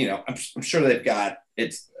I'm sure they've got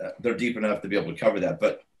they're deep enough to be able to cover that.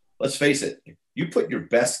 But let's face it, you put your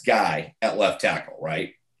best guy at left tackle,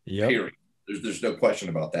 right? Yeah. Period. There's no question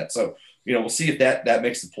about that. So we'll see if that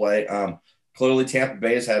makes the play. Clearly, Tampa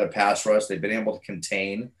Bay has had a pass rush. They've been able to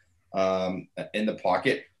contain in the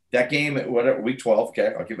pocket. That game, week 12.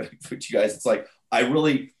 Okay, I'll give it to you guys. It's like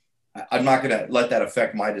I'm not going to let that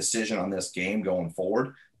affect my decision on this game going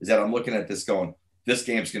forward, is that I'm looking at this going, this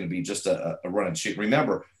game's going to be just a run and shoot.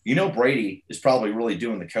 Remember, Brady is probably really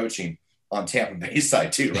doing the coaching on Tampa Bay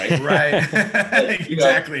side too, right? Right.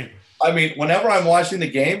 Exactly. I mean, whenever I'm watching the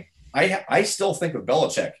game, I still think of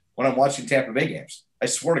Belichick when I'm watching Tampa Bay games. I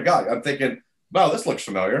swear to God, I'm thinking, wow, this looks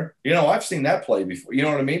familiar. I've seen that play before. You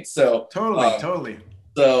know what I mean? So totally.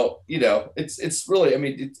 So, it's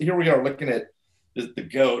really, here we are looking at the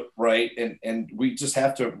GOAT, right? And we just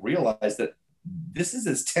have to realize that this is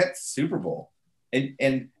his 10th Super Bowl,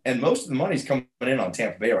 and most of the money's coming in on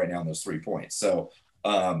Tampa Bay right now in those 3 points. So,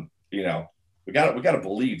 we got to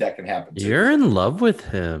believe that can happen too. You're in love with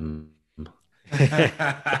him.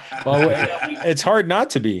 Well, it's hard not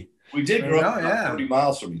to be. We did grow up 30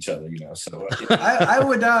 miles from each other, So I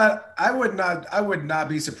would not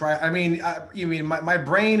be surprised. I mean, my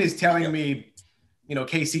brain is telling me,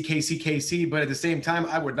 KC, but at the same time,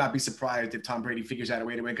 I would not be surprised if Tom Brady figures out a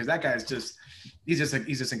way to win, because that guy is he's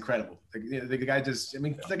just incredible. The guy just,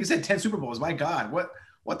 like I said, 10 Super Bowls. My God,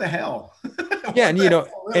 what the hell? Yeah,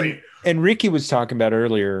 and Ricky was talking about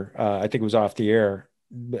earlier, I think it was off the air,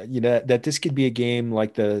 that this could be a game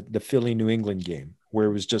like the Philly New England game, where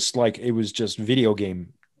it was just video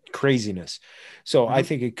game craziness. So I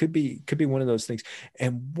think it could be one of those things.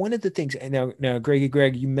 And one of the things, and now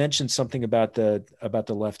Greg, you mentioned something about the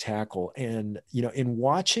left tackle, and in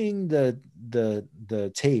watching the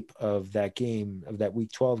tape of that game, of that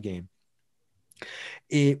Week 12 game,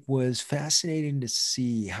 it was fascinating to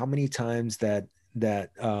see how many times that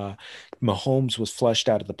Mahomes was flushed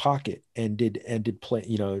out of the pocket and did play,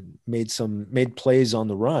 made plays on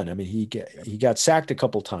the run. I mean, he got sacked a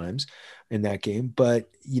couple times in that game, but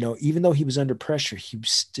even though he was under pressure, he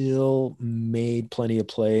still made plenty of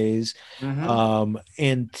plays.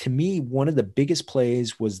 And to me, one of the biggest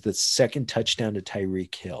plays was the second touchdown to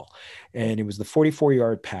Tyreek Hill, and it was the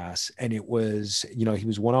 44-yard pass, and it was he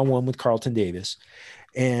was one-on-one with Carlton Davis.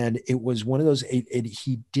 And it was one of those,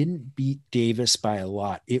 he didn't beat Davis by a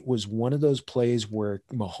lot. It was one of those plays where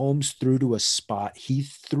Mahomes threw to a spot. He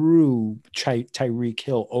threw Tyreek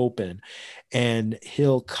Hill open, and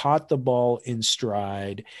Hill caught the ball in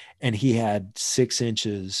stride, and he had 6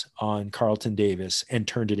 inches on Carlton Davis and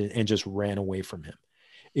turned it in and just ran away from him.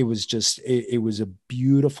 It was just, it was a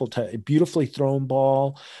beautifully thrown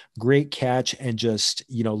ball, great catch, and just,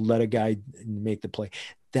 let a guy make the play.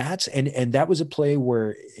 That was a play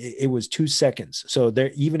where it was 2 seconds. So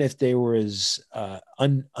there, even if they were as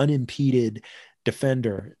unimpeded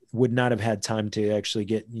defender, would not have had time to actually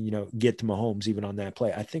get to Mahomes even on that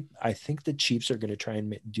play. I think the Chiefs are going to try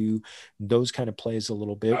and do those kind of plays a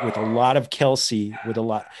little bit with a lot of Kelsey, with a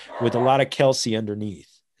lot of Kelsey underneath.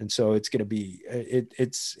 And so it's going to be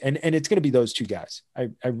it's going to be those two guys. I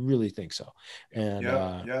really think so. And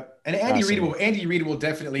And Andy Reid will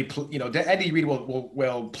definitely Andy Reid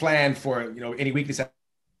will plan for any weakness at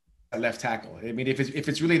left tackle. I mean, if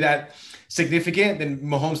it's really that significant, then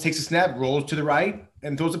Mahomes takes a snap, rolls to the right,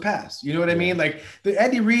 and throws a pass. You know what I mean? Like the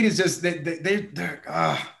Andy Reid is just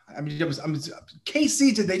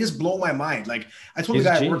KC, they just blow my mind. Like I told the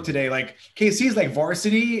guy at work today, like KC is like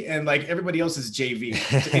varsity and like everybody else is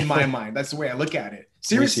JV in my mind. That's the way I look at it.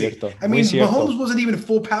 Seriously. I mean, Mahomes wasn't even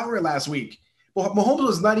full power last week. Well, Mahomes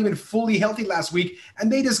was not even fully healthy last week,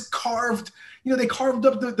 and they just carved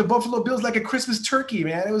up the Buffalo Bills like a Christmas turkey,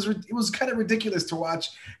 man. It was kind of ridiculous to watch,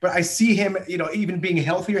 but I see him, even being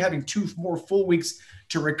healthier, having 2 more full weeks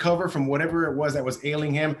to recover from whatever it was that was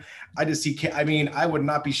ailing him. I just see, I would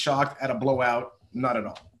not be shocked at a blowout. Not at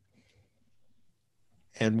all.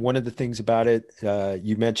 And one of the things about it,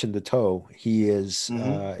 you mentioned the toe. He is,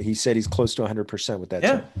 he said he's close to 100% with that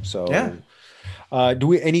toe. So do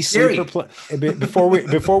we any sleeper before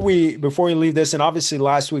we leave this? And obviously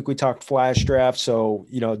last week we talked flash draft, so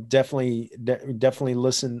definitely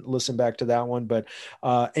listen back to that one. But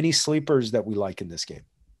any sleepers that we like in this game?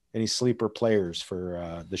 Any sleeper players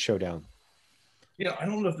for the showdown? I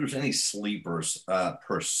don't know if there's any sleepers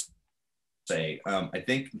per se. I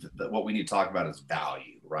think that what we need to talk about is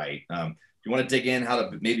value, right? Do you want to dig in how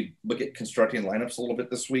to maybe look at constructing lineups a little bit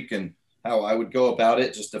this week and how I would go about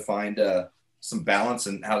it just to find some balance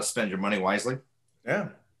and how to spend your money wisely? Yeah.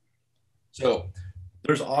 So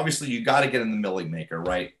there's obviously, you got to get in the millie maker,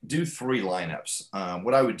 right? Do 3 lineups.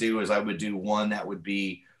 What I would do is I would do one that would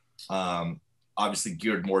be obviously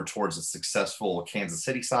geared more towards a successful Kansas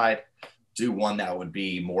City side, do one that would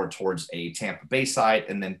be more towards a Tampa Bay side,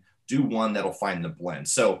 and then do one that'll find the blend.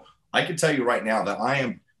 So I can tell you right now that I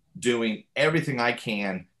am doing everything I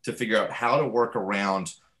can to figure out how to work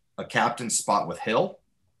around a captain spot with Hill,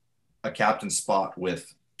 a captain spot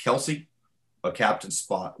with Kelsey, a captain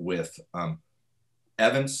spot with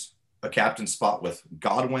Evans, a captain spot with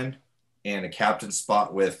Godwin, and a captain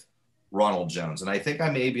spot with Ronald Jones. And I think I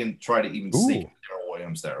may even try to even sneak Darrell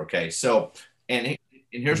Williams there. Okay. So, and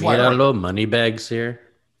here's why. You got a little money bags here.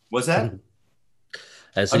 What's that?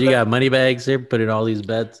 I said, you got money bags here, put in all these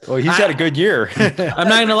bets. Well, he's had a good year. I'm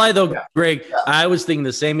not going to lie, though, Greg. I was thinking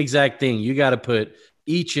the same exact thing. You got to put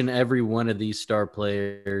each and every one of these star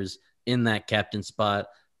players in that captain spot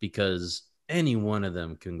because any one of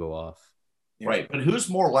them can go off. Right. But who's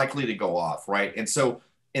more likely to go off, right?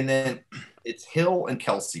 And then it's Hill and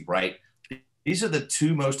Kelsey, right? These are the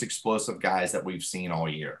 2 most explosive guys that we've seen all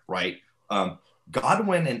year, right?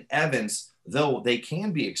 Godwin and Evans, though they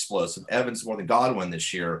can be explosive, Evans more than Godwin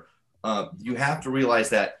this year, you have to realize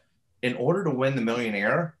that in order to win the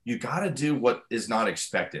millionaire, you got to do what is not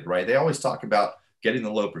expected, right? They always talk about getting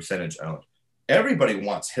the low percentage owned. Everybody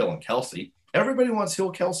wants Hill and Kelsey. Everybody wants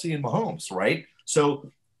Hill, Kelsey, and Mahomes, right?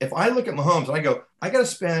 So if I look at Mahomes and I go, I got to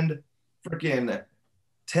spend freaking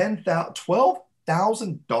 $12,000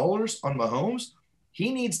 on Mahomes,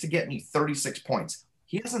 he needs to get me 36 points.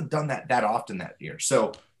 He hasn't done that often that year.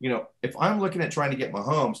 So, if I'm looking at trying to get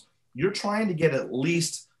Mahomes, you're trying to get at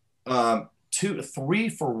least 3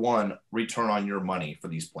 for 1 return on your money for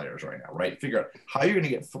these players right now, right? Figure out how you're going to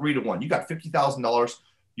get 3 to 1. You got $50,000.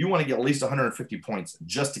 You want to get at least 150 points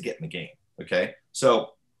just to get in the game. Okay.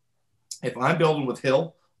 So if I'm building with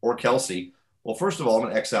Hill or Kelsey, well, first of all, I'm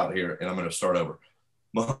going to X out here and I'm going to start over.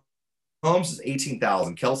 Mahomes is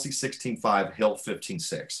 18,000, Kelsey 16,500, Hill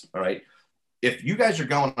 15,600. All right. If you guys are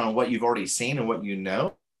going on what you've already seen and what you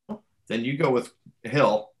know, then you go with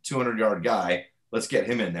Hill, 200-yard guy. Let's get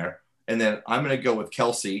him in there. And then I'm going to go with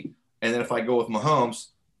Kelsey. And then if I go with Mahomes,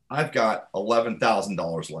 I've got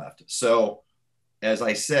 $11,000 left. So as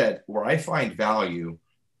I said, where I find value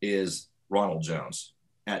is Ronald Jones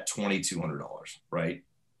at $2,200, right?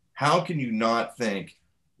 How can you not think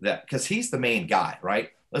that? Because he's the main guy,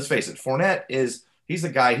 right? Let's face it. Fournette he's the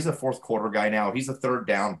guy. He's a fourth quarter guy now. He's a third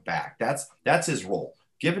down back. That's his role.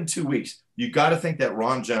 Given 2 weeks, you got to think that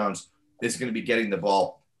Ron Jones is going to be getting the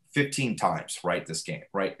ball 15 times, right, this game,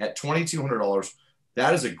 right? At $2,200,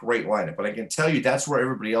 that is a great lineup. But I can tell you that's where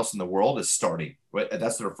everybody else in the world is starting. Right?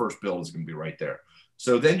 That's their first build is going to be right there.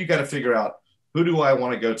 So then you got to figure out, who do I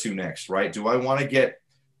want to go to next, right? Do I want to get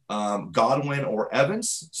Godwin or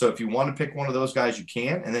Evans? So if you want to pick one of those guys, you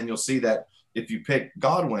can. And then you'll see that if you pick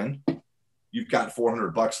Godwin, you've got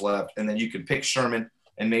 $400 left. And then you can pick Sherman,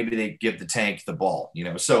 and maybe they give the tank the ball,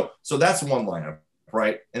 So that's one lineup,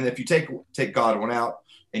 right? And if you take Godwin out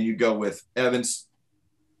and you go with Evans,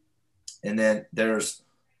 and then there's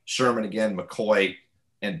Sherman again, McCoy,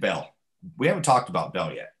 and Bell. We haven't talked about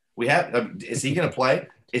Bell yet. Is he going to play?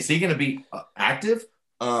 Is he going to be active?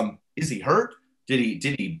 Is he hurt? Did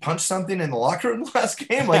he punch something in the locker room last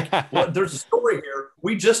game? There's a story here.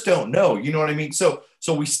 We just don't know. You know what I mean? So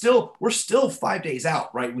we're still 5 days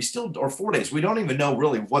out, right? Or 4 days. We don't even know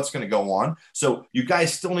really what's going to go on. So you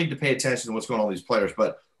guys still need to pay attention to what's going on with these players.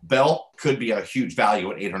 But Bell could be a huge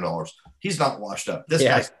value at $800. He's not washed up. This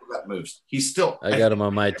guy still got moves. I got him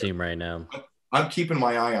on my team right now. I'm keeping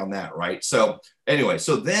my eye on that, right? So anyway,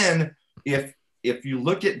 then if you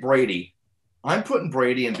look at Brady, I'm putting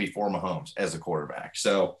Brady in before Mahomes as a quarterback.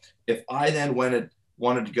 So if I then wanted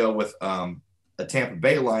to go with a Tampa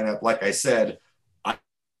Bay lineup, like I said,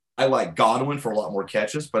 I like Godwin for a lot more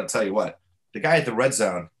catches. But I tell you what, the guy at the red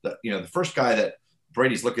zone, the first guy that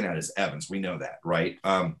Brady's looking at is Evans. We know that, right?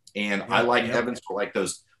 I like Evans for like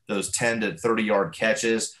those 10 to 30-yard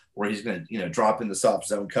catches where he's going to drop in the soft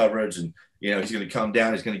zone coverage, and he's going to come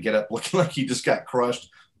down, he's going to get up looking like he just got crushed.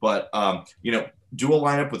 But do a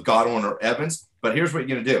lineup with Godwin or Evans. But here's what you're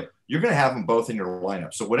going to do: you're going to have them both in your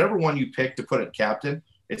lineup. So whatever one you pick to put at captain,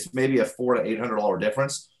 it's maybe a $400 to $800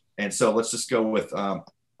 difference. And so let's just go with I'm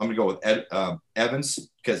going to go with Evans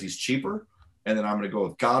because he's cheaper. And then I'm going to go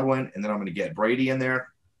with Godwin, and then I'm going to get Brady in there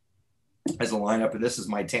as a lineup. And this is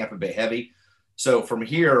my Tampa Bay heavy. So from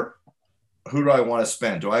here, who do I want to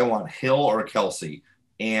spend? Do I want Hill or Kelsey?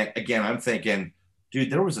 And again, I'm thinking,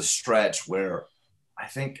 dude, there was a stretch where I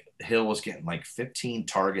think Hill was getting like 15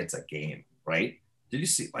 targets a game, right? Did you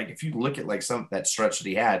see, if you look at that stretch that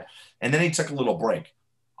he had, and then he took a little break.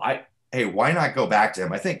 Hey, why not go back to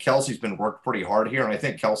him? I think Kelsey's been worked pretty hard here, and I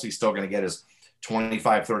think Kelsey's still going to get his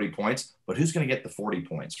 25, 30 points, but who's going to get the 40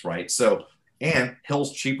 points, right? So, and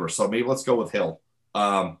Hill's cheaper. So maybe let's go with Hill.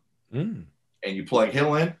 And you plug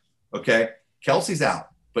Hill in, okay, Kelsey's out,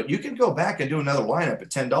 but you can go back and do another lineup at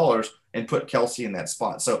 $10 and put Kelsey in that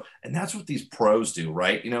spot. So, and that's what these pros do,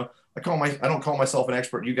 right? I don't call myself an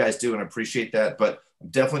expert. You guys do, and I appreciate that, but I'm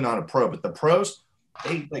definitely not a pro. But the pros,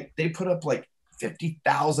 they put up like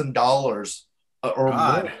 $50,000 or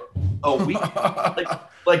more a week.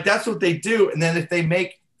 That's what they do. And then if they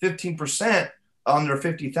make 15% on their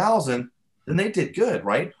 50,000, then they did good,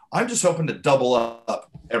 right? I'm just hoping to double up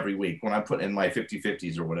every week when I put in my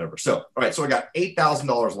 50/50s or whatever. So, all right, so I got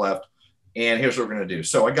 $8,000 left, and here's what we're going to do.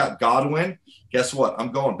 So I got Godwin. Guess what?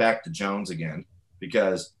 I'm going back to Jones again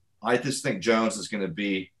because I just think Jones is going to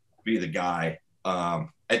be the guy.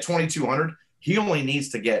 At 2,200, he only needs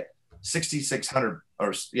to get 6,600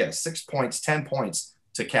 or 6 points, 10 points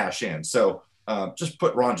to cash in. So just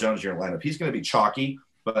put Ron Jones in your lineup. He's going to be chalky,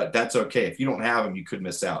 but that's okay. If you don't have him, you could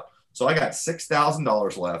miss out. So I got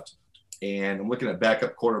 $6,000 left, and I'm looking at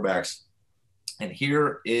backup quarterbacks. And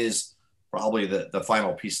here is probably the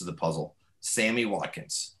final piece of the puzzle. Sammy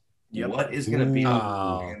Watkins. Yep. What is going to be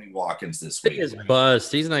Sammy Watkins this week? He's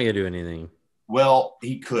bust. He's not going to do anything. Well,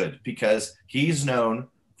 he could, because he's known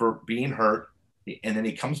for being hurt, and then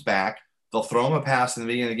he comes back. They'll throw him a pass in the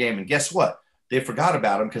beginning of the game, and guess what? They forgot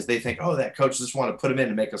about him because they think, oh, that coach just wanted to put him in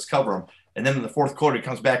to make us cover him. And then in the fourth quarter, he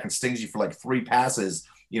comes back and stings you for like 3 passes,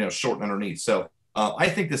 short and underneath. So I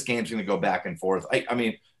think this game's going to go back and forth. I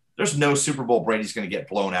mean, there's no Super Bowl Brady's going to get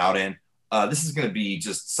blown out in. This is going to be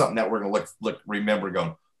just something that we're going to remember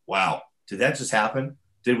going, wow, did that just happen?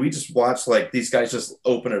 Did we just watch like these guys just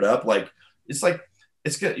open it up?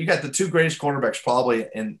 It's good. You got the 2 greatest quarterbacks probably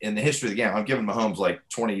in the history of the game. I'm giving Mahomes like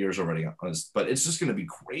 20 years already on this, but it's just going to be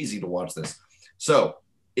crazy to watch this. So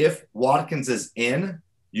if Watkins is in,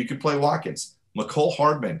 you could play Watkins, McCole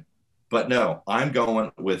Hardman, but no, I'm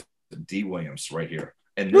going with D Williams right here.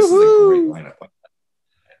 And this is a great lineup.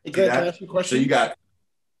 Can I ask you a question? So you got,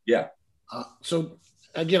 yeah. So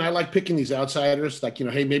again, I like picking these outsiders, like,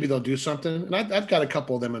 hey, maybe they'll do something. And I've got a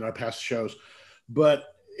couple of them in our past shows,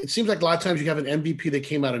 but it seems like a lot of times you have an MVP that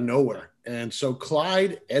came out of nowhere. And so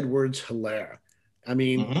Clyde Edwards-Helaire, I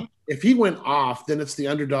mean, if he went off, then it's the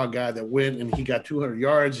underdog guy that went and he got 200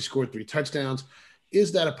 yards. He scored 3 touchdowns.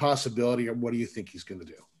 Is that a possibility, or what do you think he's going to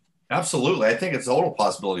do? Absolutely. I think it's a total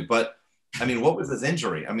possibility. But, I mean, what was his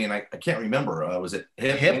injury? I mean, I can't remember. Was it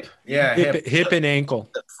hip? Yeah, hip and ankle.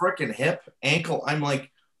 The freaking hip, ankle. I'm like,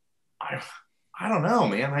 I don't know,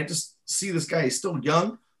 man. I just see this guy. He's still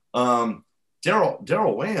young.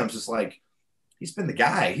 Daryl Williams is like, he's been the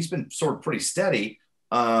guy. He's been sort of pretty steady.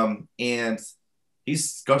 And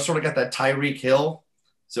he's sort of got that Tyreek Hill.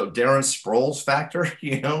 So Darren Sproles factor,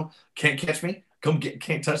 can't catch me.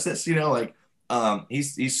 Can't touch this,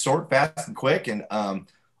 he's short, fast, and quick. And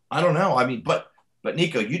I don't know. I mean, but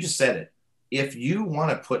Nico, you just said it. If you want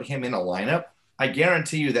to put him in a lineup, I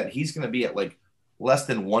guarantee you that he's going to be at like less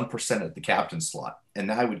than 1% at the captain slot.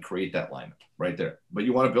 And I would create that lineup right there. But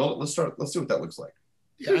you want to build it? Let's see what that looks like.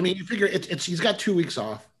 Yeah, I mean, you figure he's got 2 weeks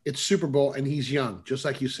off. It's Super Bowl, and he's young, just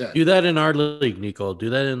like you said. Do that in our league, Nico. Do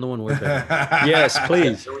that in the one we're betting. Yes,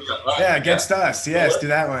 please. Yeah, against us. Yes, do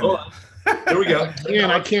that one. Here we go.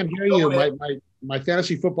 Again, I can't hear you. My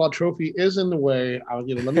fantasy football trophy is in the way. Let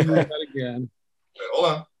me move that again. Wait, hold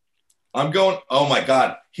on. I'm going. Oh my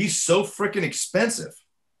God, he's so freaking expensive.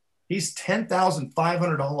 He's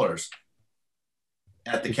 $10,500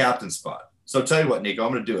 at the captain spot. So tell you what, Nico,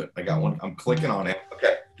 I'm going to do it. I got one. I'm clicking on it.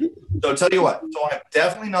 Okay. So tell you what. So I'm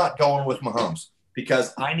definitely not going with Mahomes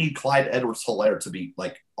because I need Clyde Edwards-Helaire to be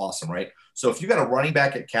like awesome, right? So if you got a running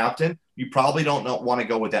back at captain, you probably don't want to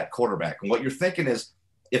go with that quarterback. And what you're thinking is,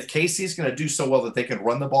 if Casey's going to do so well that they can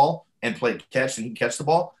run the ball and play catch and he can catch the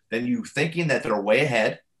ball, then you thinking that they're way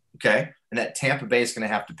ahead, okay, and that Tampa Bay is going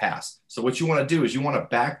to have to pass. So what you want to do is you want to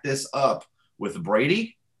back this up with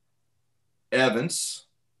Brady, Evans,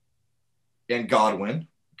 and Godwin,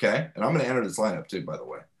 okay? And I'm going to enter this lineup too, by the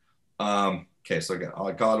way. Okay, so I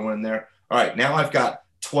got Godwin in there. All right, now I've got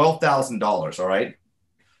 $12,000, all right?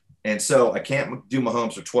 And so I can't do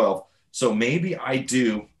Mahomes for 12. So maybe I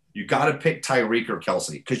do. You got to pick Tyreek or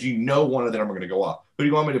Kelsey because one of them are going to go off. Who do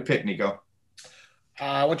you want me to pick, Nico?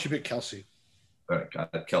 I want you to pick Kelsey. All right, got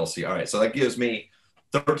it, Kelsey. All right, so that gives me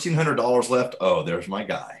 $1,300 left. Oh, there's my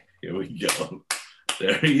guy. Here we go.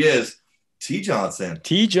 There he is. T. Johnson.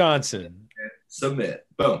 Submit.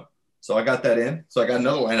 Boom. So I got that in. So I got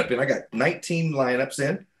another lineup in. I got 19 lineups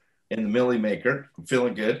in the Millie Maker. I'm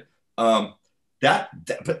feeling good. But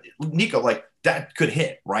Nico, like that could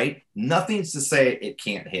hit, right? Nothing's to say it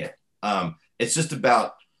can't hit. It's just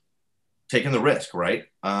about taking the risk, right?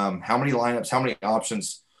 How many lineups, how many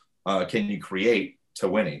options can you create to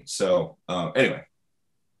winning? So anyway,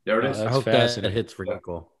 there it is. I hope that hits for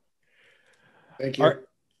Nico. Thank you.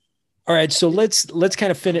 All right, so let's kind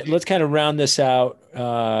of finish. Let's kind of round this out.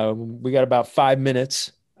 We got about 5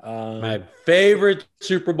 minutes. My favorite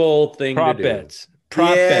Super Bowl thing prop to do. bets.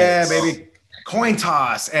 Prop bets. Baby. Coin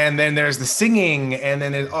toss, and then there's the singing, and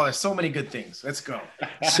then there's so many good things. Let's go.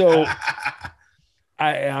 So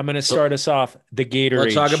I'm going to start us off. The Gatorade.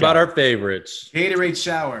 Let's talk about our favorites. Gatorade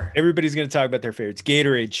shower. Everybody's going to talk about their favorites.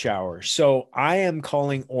 Gatorade shower. So I am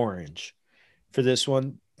calling orange for this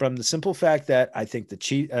one, from the simple fact that I think the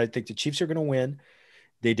Chiefs are going to win.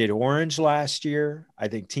 They did orange last year. I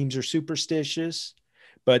think teams are superstitious,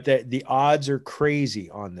 but the odds are crazy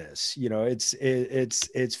on this.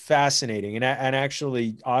 It's fascinating. And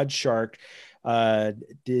actually, OddsShark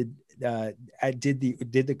did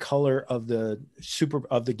the color of the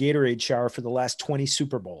Gatorade shower for the last 20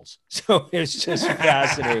 Super Bowls. So it's just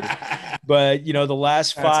fascinating. But the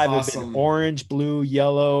last 5 have been orange, blue,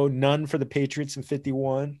 yellow, none for the Patriots in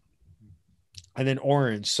 51, and then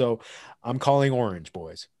orange. So I'm calling orange,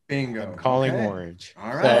 boys. Bingo. I'm calling orange.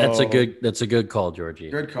 All right. So, that's a good call, Georgie.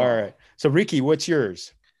 Good call. All right. So Ricky, what's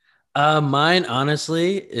yours? Mine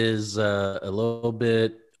honestly is a little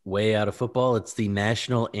bit way out of football. It's the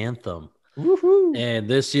national anthem. Woohoo. And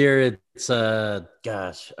this year it's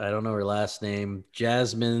gosh, I don't know her last name.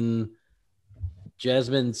 Jasmine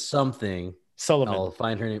something. Sullivan. I'll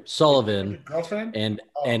find her name. Sullivan. Girlfriend?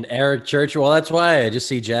 And Eric Church. Well, that's why I just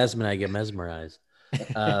see Jasmine, I get mesmerized.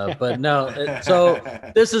 But no, so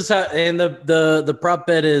this is how, and the prop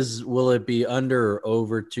bet is, will it be under or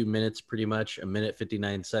over 2 minutes? Pretty much 1 minute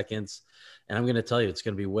 59 seconds. And I'm going to tell you, it's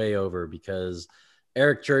going to be way over, because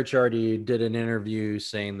Eric Church already did an interview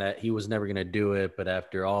saying that he was never going to do it, but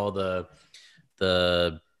after all the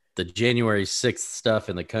January 6th stuff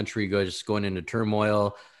in the country going into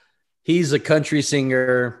turmoil, he's a country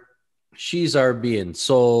singer, she's R&B and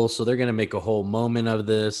soul, so they're going to make a whole moment of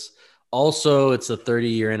this. Also, it's the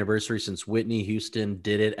 30-year anniversary since Whitney Houston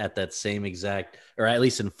did it at that same exact, or at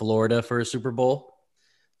least in Florida for a Super Bowl.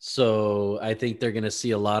 So I think they're going to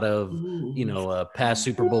see a lot of, past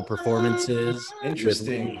Super Bowl performances.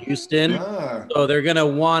 Interesting. With Houston. So they're going to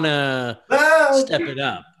want to step it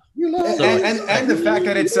up. And the fact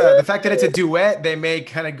that it's a duet, they may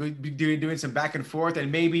kind of be doing some back and forth,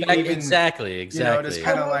 and maybe even exactly. Just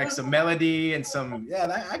kind of like some melody and some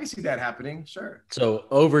I can see that happening. Sure. So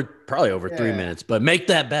probably over 3 minutes, but make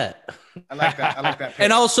that bet. I like that.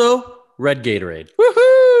 And also red Gatorade.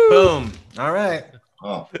 Woohoo! Boom. All right.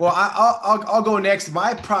 Oh. Well, I'll go next.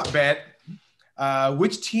 My prop bet: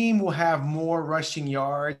 which team will have more rushing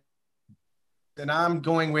yards? And I'm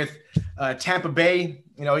going with Tampa Bay.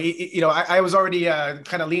 I was already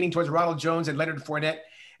kind of leaning towards Ronald Jones and Leonard Fournette,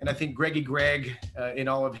 and I think Greggy Greg, in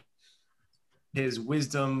all of his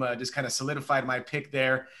wisdom, just kind of solidified my pick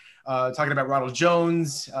there. Talking about Ronald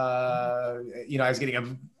Jones, I was getting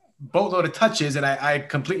a boatload of touches, and I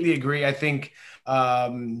completely agree. I think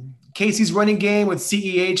Casey's running game with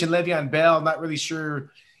CEH and Le'Veon Bell, I'm not really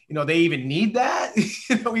sure, they even need that.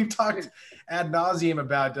 We've talked ad nauseum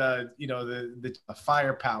about, the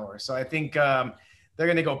firepower. So I think they're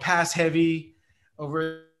going to go pass heavy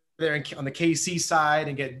over there on the KC side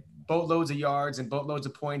and get boatloads of yards and boatloads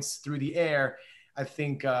of points through the air. I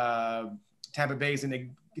think Tampa Bay is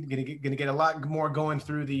going to get a lot more going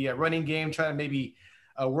through the running game, trying to maybe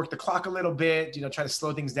work the clock a little bit, try to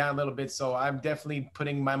slow things down a little bit. So I'm definitely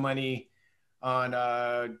putting my money on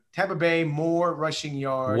Tampa Bay, more rushing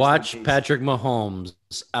yards. Watch Patrick Mahomes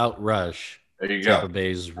outrush. There you go. Tampa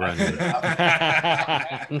Bay's running.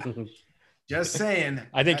 Just saying.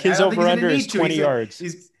 I think his over-under is 20 yards.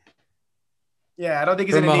 I don't think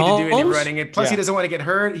he's going to need to do any running. And plus, he doesn't want to get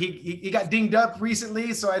hurt. He got dinged up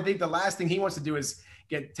recently, so I think the last thing he wants to do is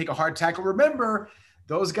take a hard tackle. Remember,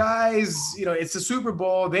 those guys, it's the Super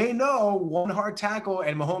Bowl. They know one hard tackle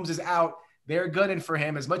and Mahomes is out. They're gunning for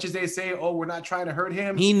him. As much as they say, "Oh, we're not trying to hurt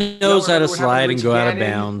him," he knows how to slide and go out of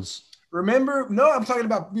bounds. Remember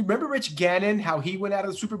Rich Gannon, how he went out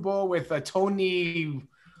of the Super Bowl with Tony,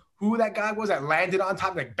 who that guy was that landed on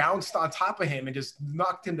top, like bounced on top of him and just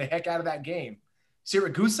knocked him the heck out of that game.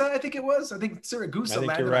 Siragusa, I think it was. I think Siragusa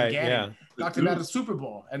landed on Gannon, knocked him out of the Super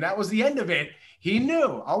Bowl. And that was the end of it. He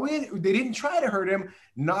knew. They didn't try to hurt him,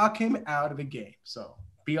 knock him out of the game. So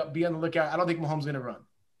be on the lookout. I don't think Mahomes is going to run.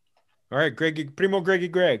 All right, Primo Greggy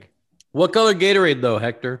Greg. What color Gatorade, though,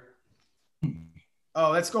 Hector?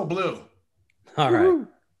 Oh, let's go blue. All right. Woo-hoo.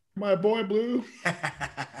 My boy blue.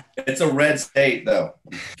 It's a red state, though.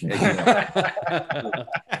 It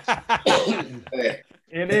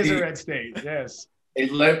is a red state, yes.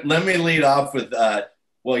 Let me lead off with,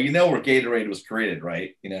 where Gatorade was created,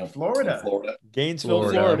 right? Florida. Gainesville,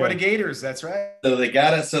 Florida. Florida Gators, that's right. So they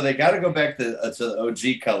got to go back to the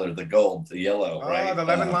OG color, the gold, the yellow, right? Oh, the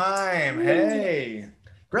lemon lime. Hey.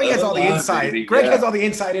 Greg has all the inside. Greg has all the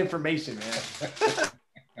inside information, man.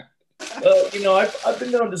 I've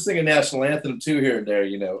been known to sing a national anthem too here and there.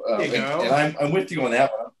 And I'm with you on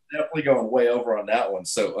that one. I'm definitely going way over on that one.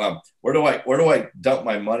 So where do I dump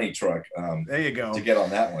my money truck? There you go. To get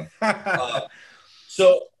on that one.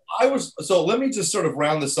 So let me just sort of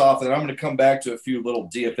round this off, and I'm going to come back to a few little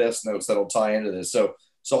DFS notes that'll tie into this. So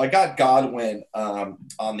I got Godwin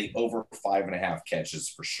on the over 5.5 catches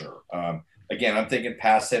for sure. Again, I'm thinking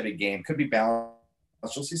pass heavy game, could be balanced.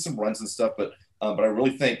 You'll see some runs and stuff, but I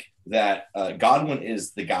really think that Godwin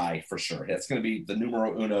is the guy for sure. That's going to be the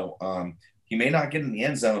numero uno. He may not get in the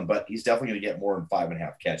end zone, but he's definitely going to get more than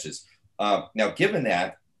 5.5 catches. Now, given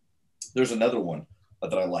that, there's another one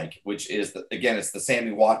that I like, which is, it's the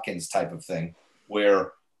Sammy Watkins type of thing,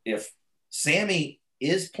 where if Sammy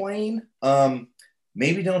is playing,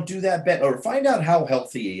 maybe don't do that bet, or find out how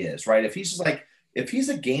healthy he is, right? If he's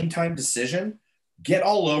a game time decision, get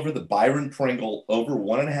all over the Byron Pringle over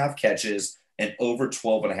 1.5 catches and over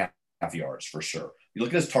 12.5 yards for sure. You look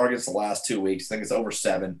at his targets the last 2 weeks, I think it's over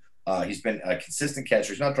 7. He's been a consistent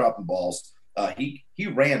catcher. He's not dropping balls. He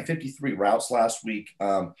ran 53 routes last week,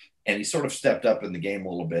 and he sort of stepped up in the game a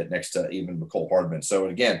little bit next to even Mecole Hardman. So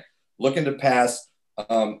again, looking to pass.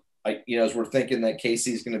 As we're thinking that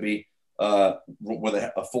KC is going to be with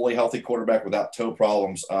a fully healthy quarterback without toe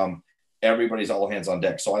problems, everybody's all hands on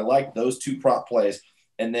deck. So I like those 2 prop plays.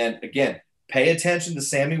 And then again, pay attention to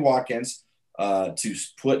Sammy Watkins to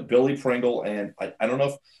put Billy Pringle. And I don't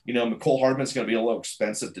know if, Mecole Hardman's going to be a little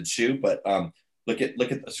expensive to chew, but look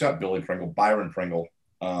at Scott Billy Pringle. Byron Pringle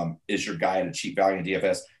is your guy at a cheap value in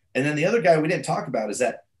DFS. And then the other guy we didn't talk about is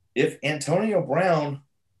that if Antonio Brown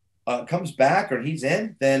comes back or he's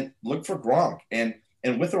in, then look for Gronk. And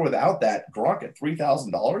with or without that, Gronk at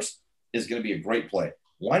 $3,000 is going to be a great play.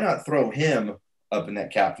 Why not throw him up in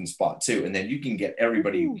that captain spot too? And then you can get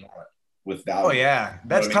everybody you want with value. Oh yeah,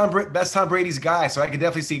 that's Tom Brady's guy. So I could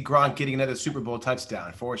definitely see Gronk getting another Super Bowl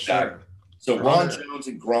touchdown for sure. So Ron Jones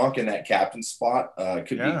and Gronk in that captain spot could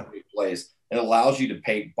be great plays. It allows you to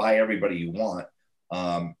buy everybody you want.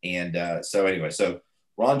 So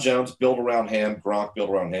Ron Jones, build around him. Gronk,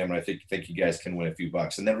 build around him. And I think you guys can win a few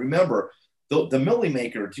bucks. And then remember, the Millie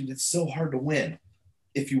Maker, dude, it's so hard to win.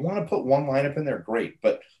 If you want to put one lineup in there, great.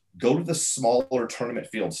 But go to the smaller tournament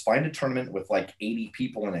fields. Find a tournament with like 80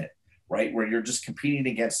 people in it, right? Where you're just competing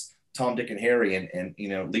against Tom, Dick, and Harry and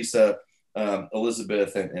Lisa,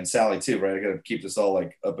 Elizabeth, and Sally too, right? I got to keep this all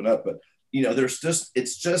like up and up. But, find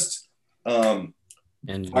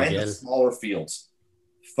the smaller fields.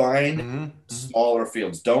 Find smaller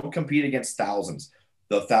fields. Don't compete against thousands.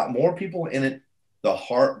 More people in it, the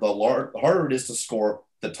harder it is to score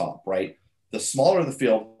the top, right? The smaller the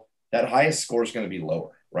field, that highest score is going to be lower,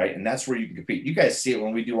 right? And that's where you can compete. You guys see it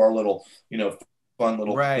when we do our little, fun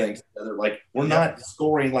little things together. Like we're not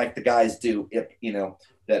scoring like the guys do,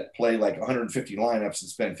 that play like 150 lineups and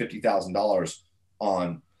spend $50,000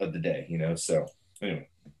 on the day, So anyway.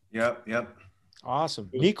 Yep. Awesome,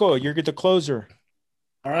 Nico, you're the closer.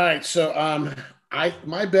 All right, so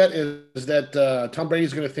my bet is that Tom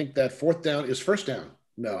Brady's going to think that 4th down is 1st down.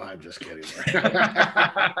 No, I'm just kidding.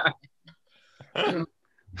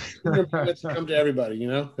 Let's come to everybody,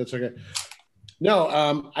 that's okay. No,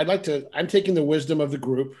 I'm taking the wisdom of the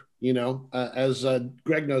group, as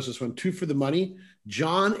Greg knows this one, 2 for the money.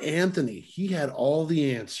 John Anthony, he had all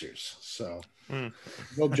the answers. So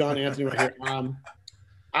go John Anthony right here.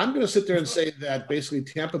 I'm going to sit there and say that basically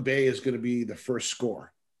Tampa Bay is going to be the first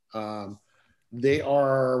score. They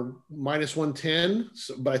are -110,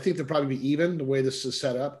 but I think they'll probably be even the way this is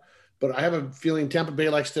set up. But I have a feeling Tampa Bay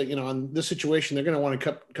likes to, on this situation, they're going to want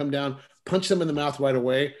to come down, punch them in the mouth right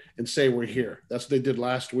away and say, we're here. That's what they did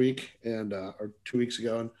last week or 2 weeks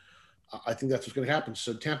ago. And I think that's what's going to happen.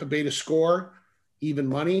 So Tampa Bay to score, even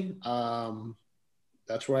money.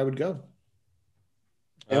 That's where I would go.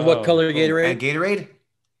 And what color Gatorade? Gatorade?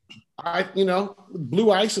 Blue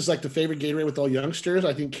Ice is like the favorite Gatorade with all youngsters.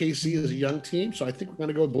 I think KC is a young team, so I think we're going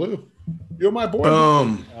to go with blue. You're my boy.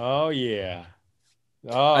 Boom. Oh, yeah.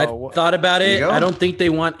 Oh, I thought about it. I don't think they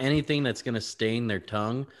want anything that's going to stain their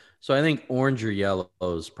tongue. So I think orange or yellow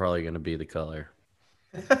is probably going to be the color.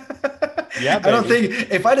 Yeah, baby. I don't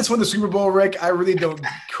think if I just won the Super Bowl, Rick, I really don't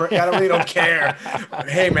care.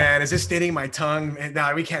 Hey, man, is this staining my tongue?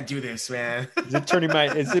 Nah, we can't do this, man. Is it turning my?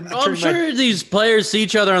 I'm sure these players see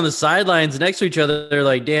each other on the sidelines next to each other. They're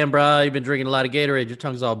like, "Damn, bro, you've been drinking a lot of Gatorade. Your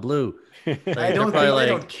tongue's all blue." I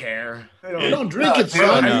don't care. They don't drink it,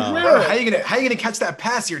 son. How are you gonna catch that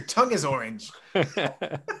pass? Your tongue is orange.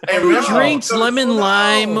 Who drinks lemon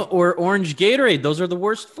lime or orange Gatorade? Those are the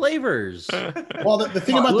worst flavors. Well, the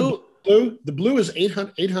thing about the blue is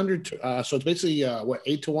 800 so it's basically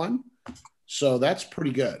 8-1. So that's pretty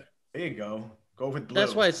good. There you go. Go with blue.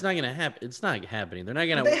 That's why it's not going to happen. It's not happening. They're not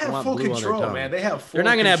going to want full blue control, on their tongue. Man. They have full They're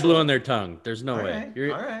not going to have blue control. on their tongue. There's no way. Right,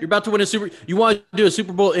 You're about to win a Super. You want to do a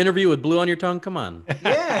Super Bowl interview with blue on your tongue? Come on.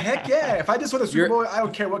 Yeah, heck yeah. If I just won a Super Bowl, I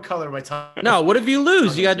don't care what color my tongue. No, what if you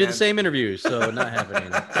lose? You got to do the same interview. So not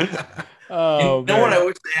happening. Oh, you know what I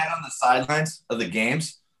wish they had on the sidelines of the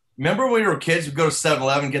games? Remember when we were kids, we'd go to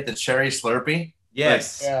 7-Eleven, get the cherry Slurpee?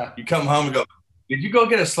 Yes. Like, you come home and go, did you go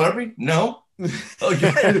get a Slurpee? No. Oh,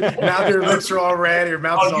 yeah. Now your lips are all red. Your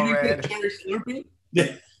mouth is all red. Cherry Slurpee?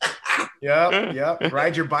 Yeah. Yep.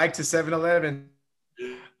 Ride your bike to 7-Eleven.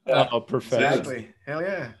 Oh, perfect. Exactly. Hell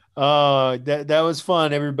yeah. That was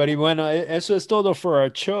fun, everybody. Bueno, eso es todo for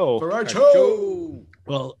our show.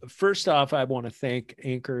 Well, first off, I want to thank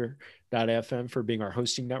Anchor.fm for being our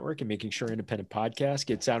hosting network and making sure Independent Podcast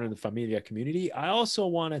gets out in the Familia community. I also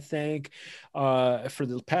want to thank for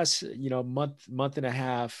the past month and a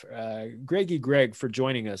half, Greg for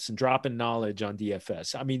joining us and dropping knowledge on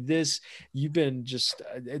DFS. I mean, this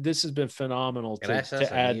has been phenomenal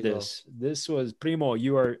to add amigo. This was Primo.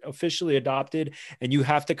 You are officially adopted, and you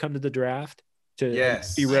have to come to the draft to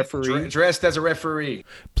be referee. Dressed as a referee.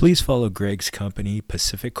 Please follow Greg's company,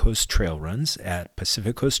 Pacific Coast Trail Runs, at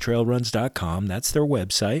pacificcoasttrailruns.com. That's their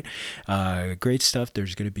website. Great stuff.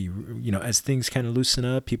 There's going to be, as things kind of loosen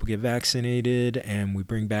up, people get vaccinated, and we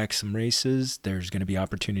bring back some races, there's going to be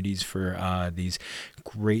opportunities for these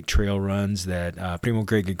great trail runs that Primo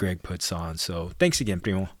Greg and Greg puts on. So thanks again,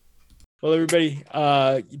 Primo. Well, everybody,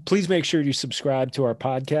 please make sure you subscribe to our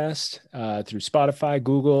podcast through Spotify,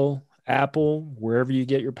 Google, Apple, wherever you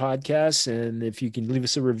get your podcasts. And if you can leave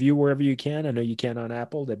us a review wherever you can, I know you can on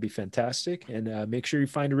Apple, that'd be fantastic. And make sure you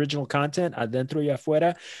find original content. Adentro y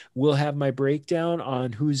Afuera. We'll have my breakdown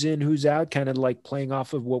on who's in, who's out, kind of like playing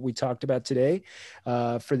off of what we talked about today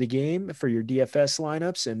for the game, for your DFS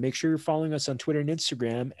lineups. And make sure you're following us on Twitter and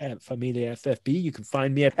Instagram at Familia FFB. You can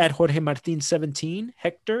find me at Jorge Martin 17.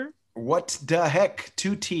 Hector. What the heck?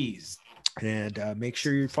 2 T's. And make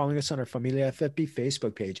sure you're following us on our Familia FFB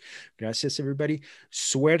Facebook page. Gracias, everybody.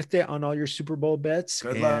 Suerte on all your Super Bowl bets.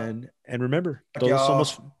 Good luck. And remember,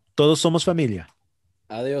 todos somos familia.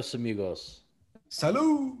 Adios, amigos.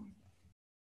 Salud.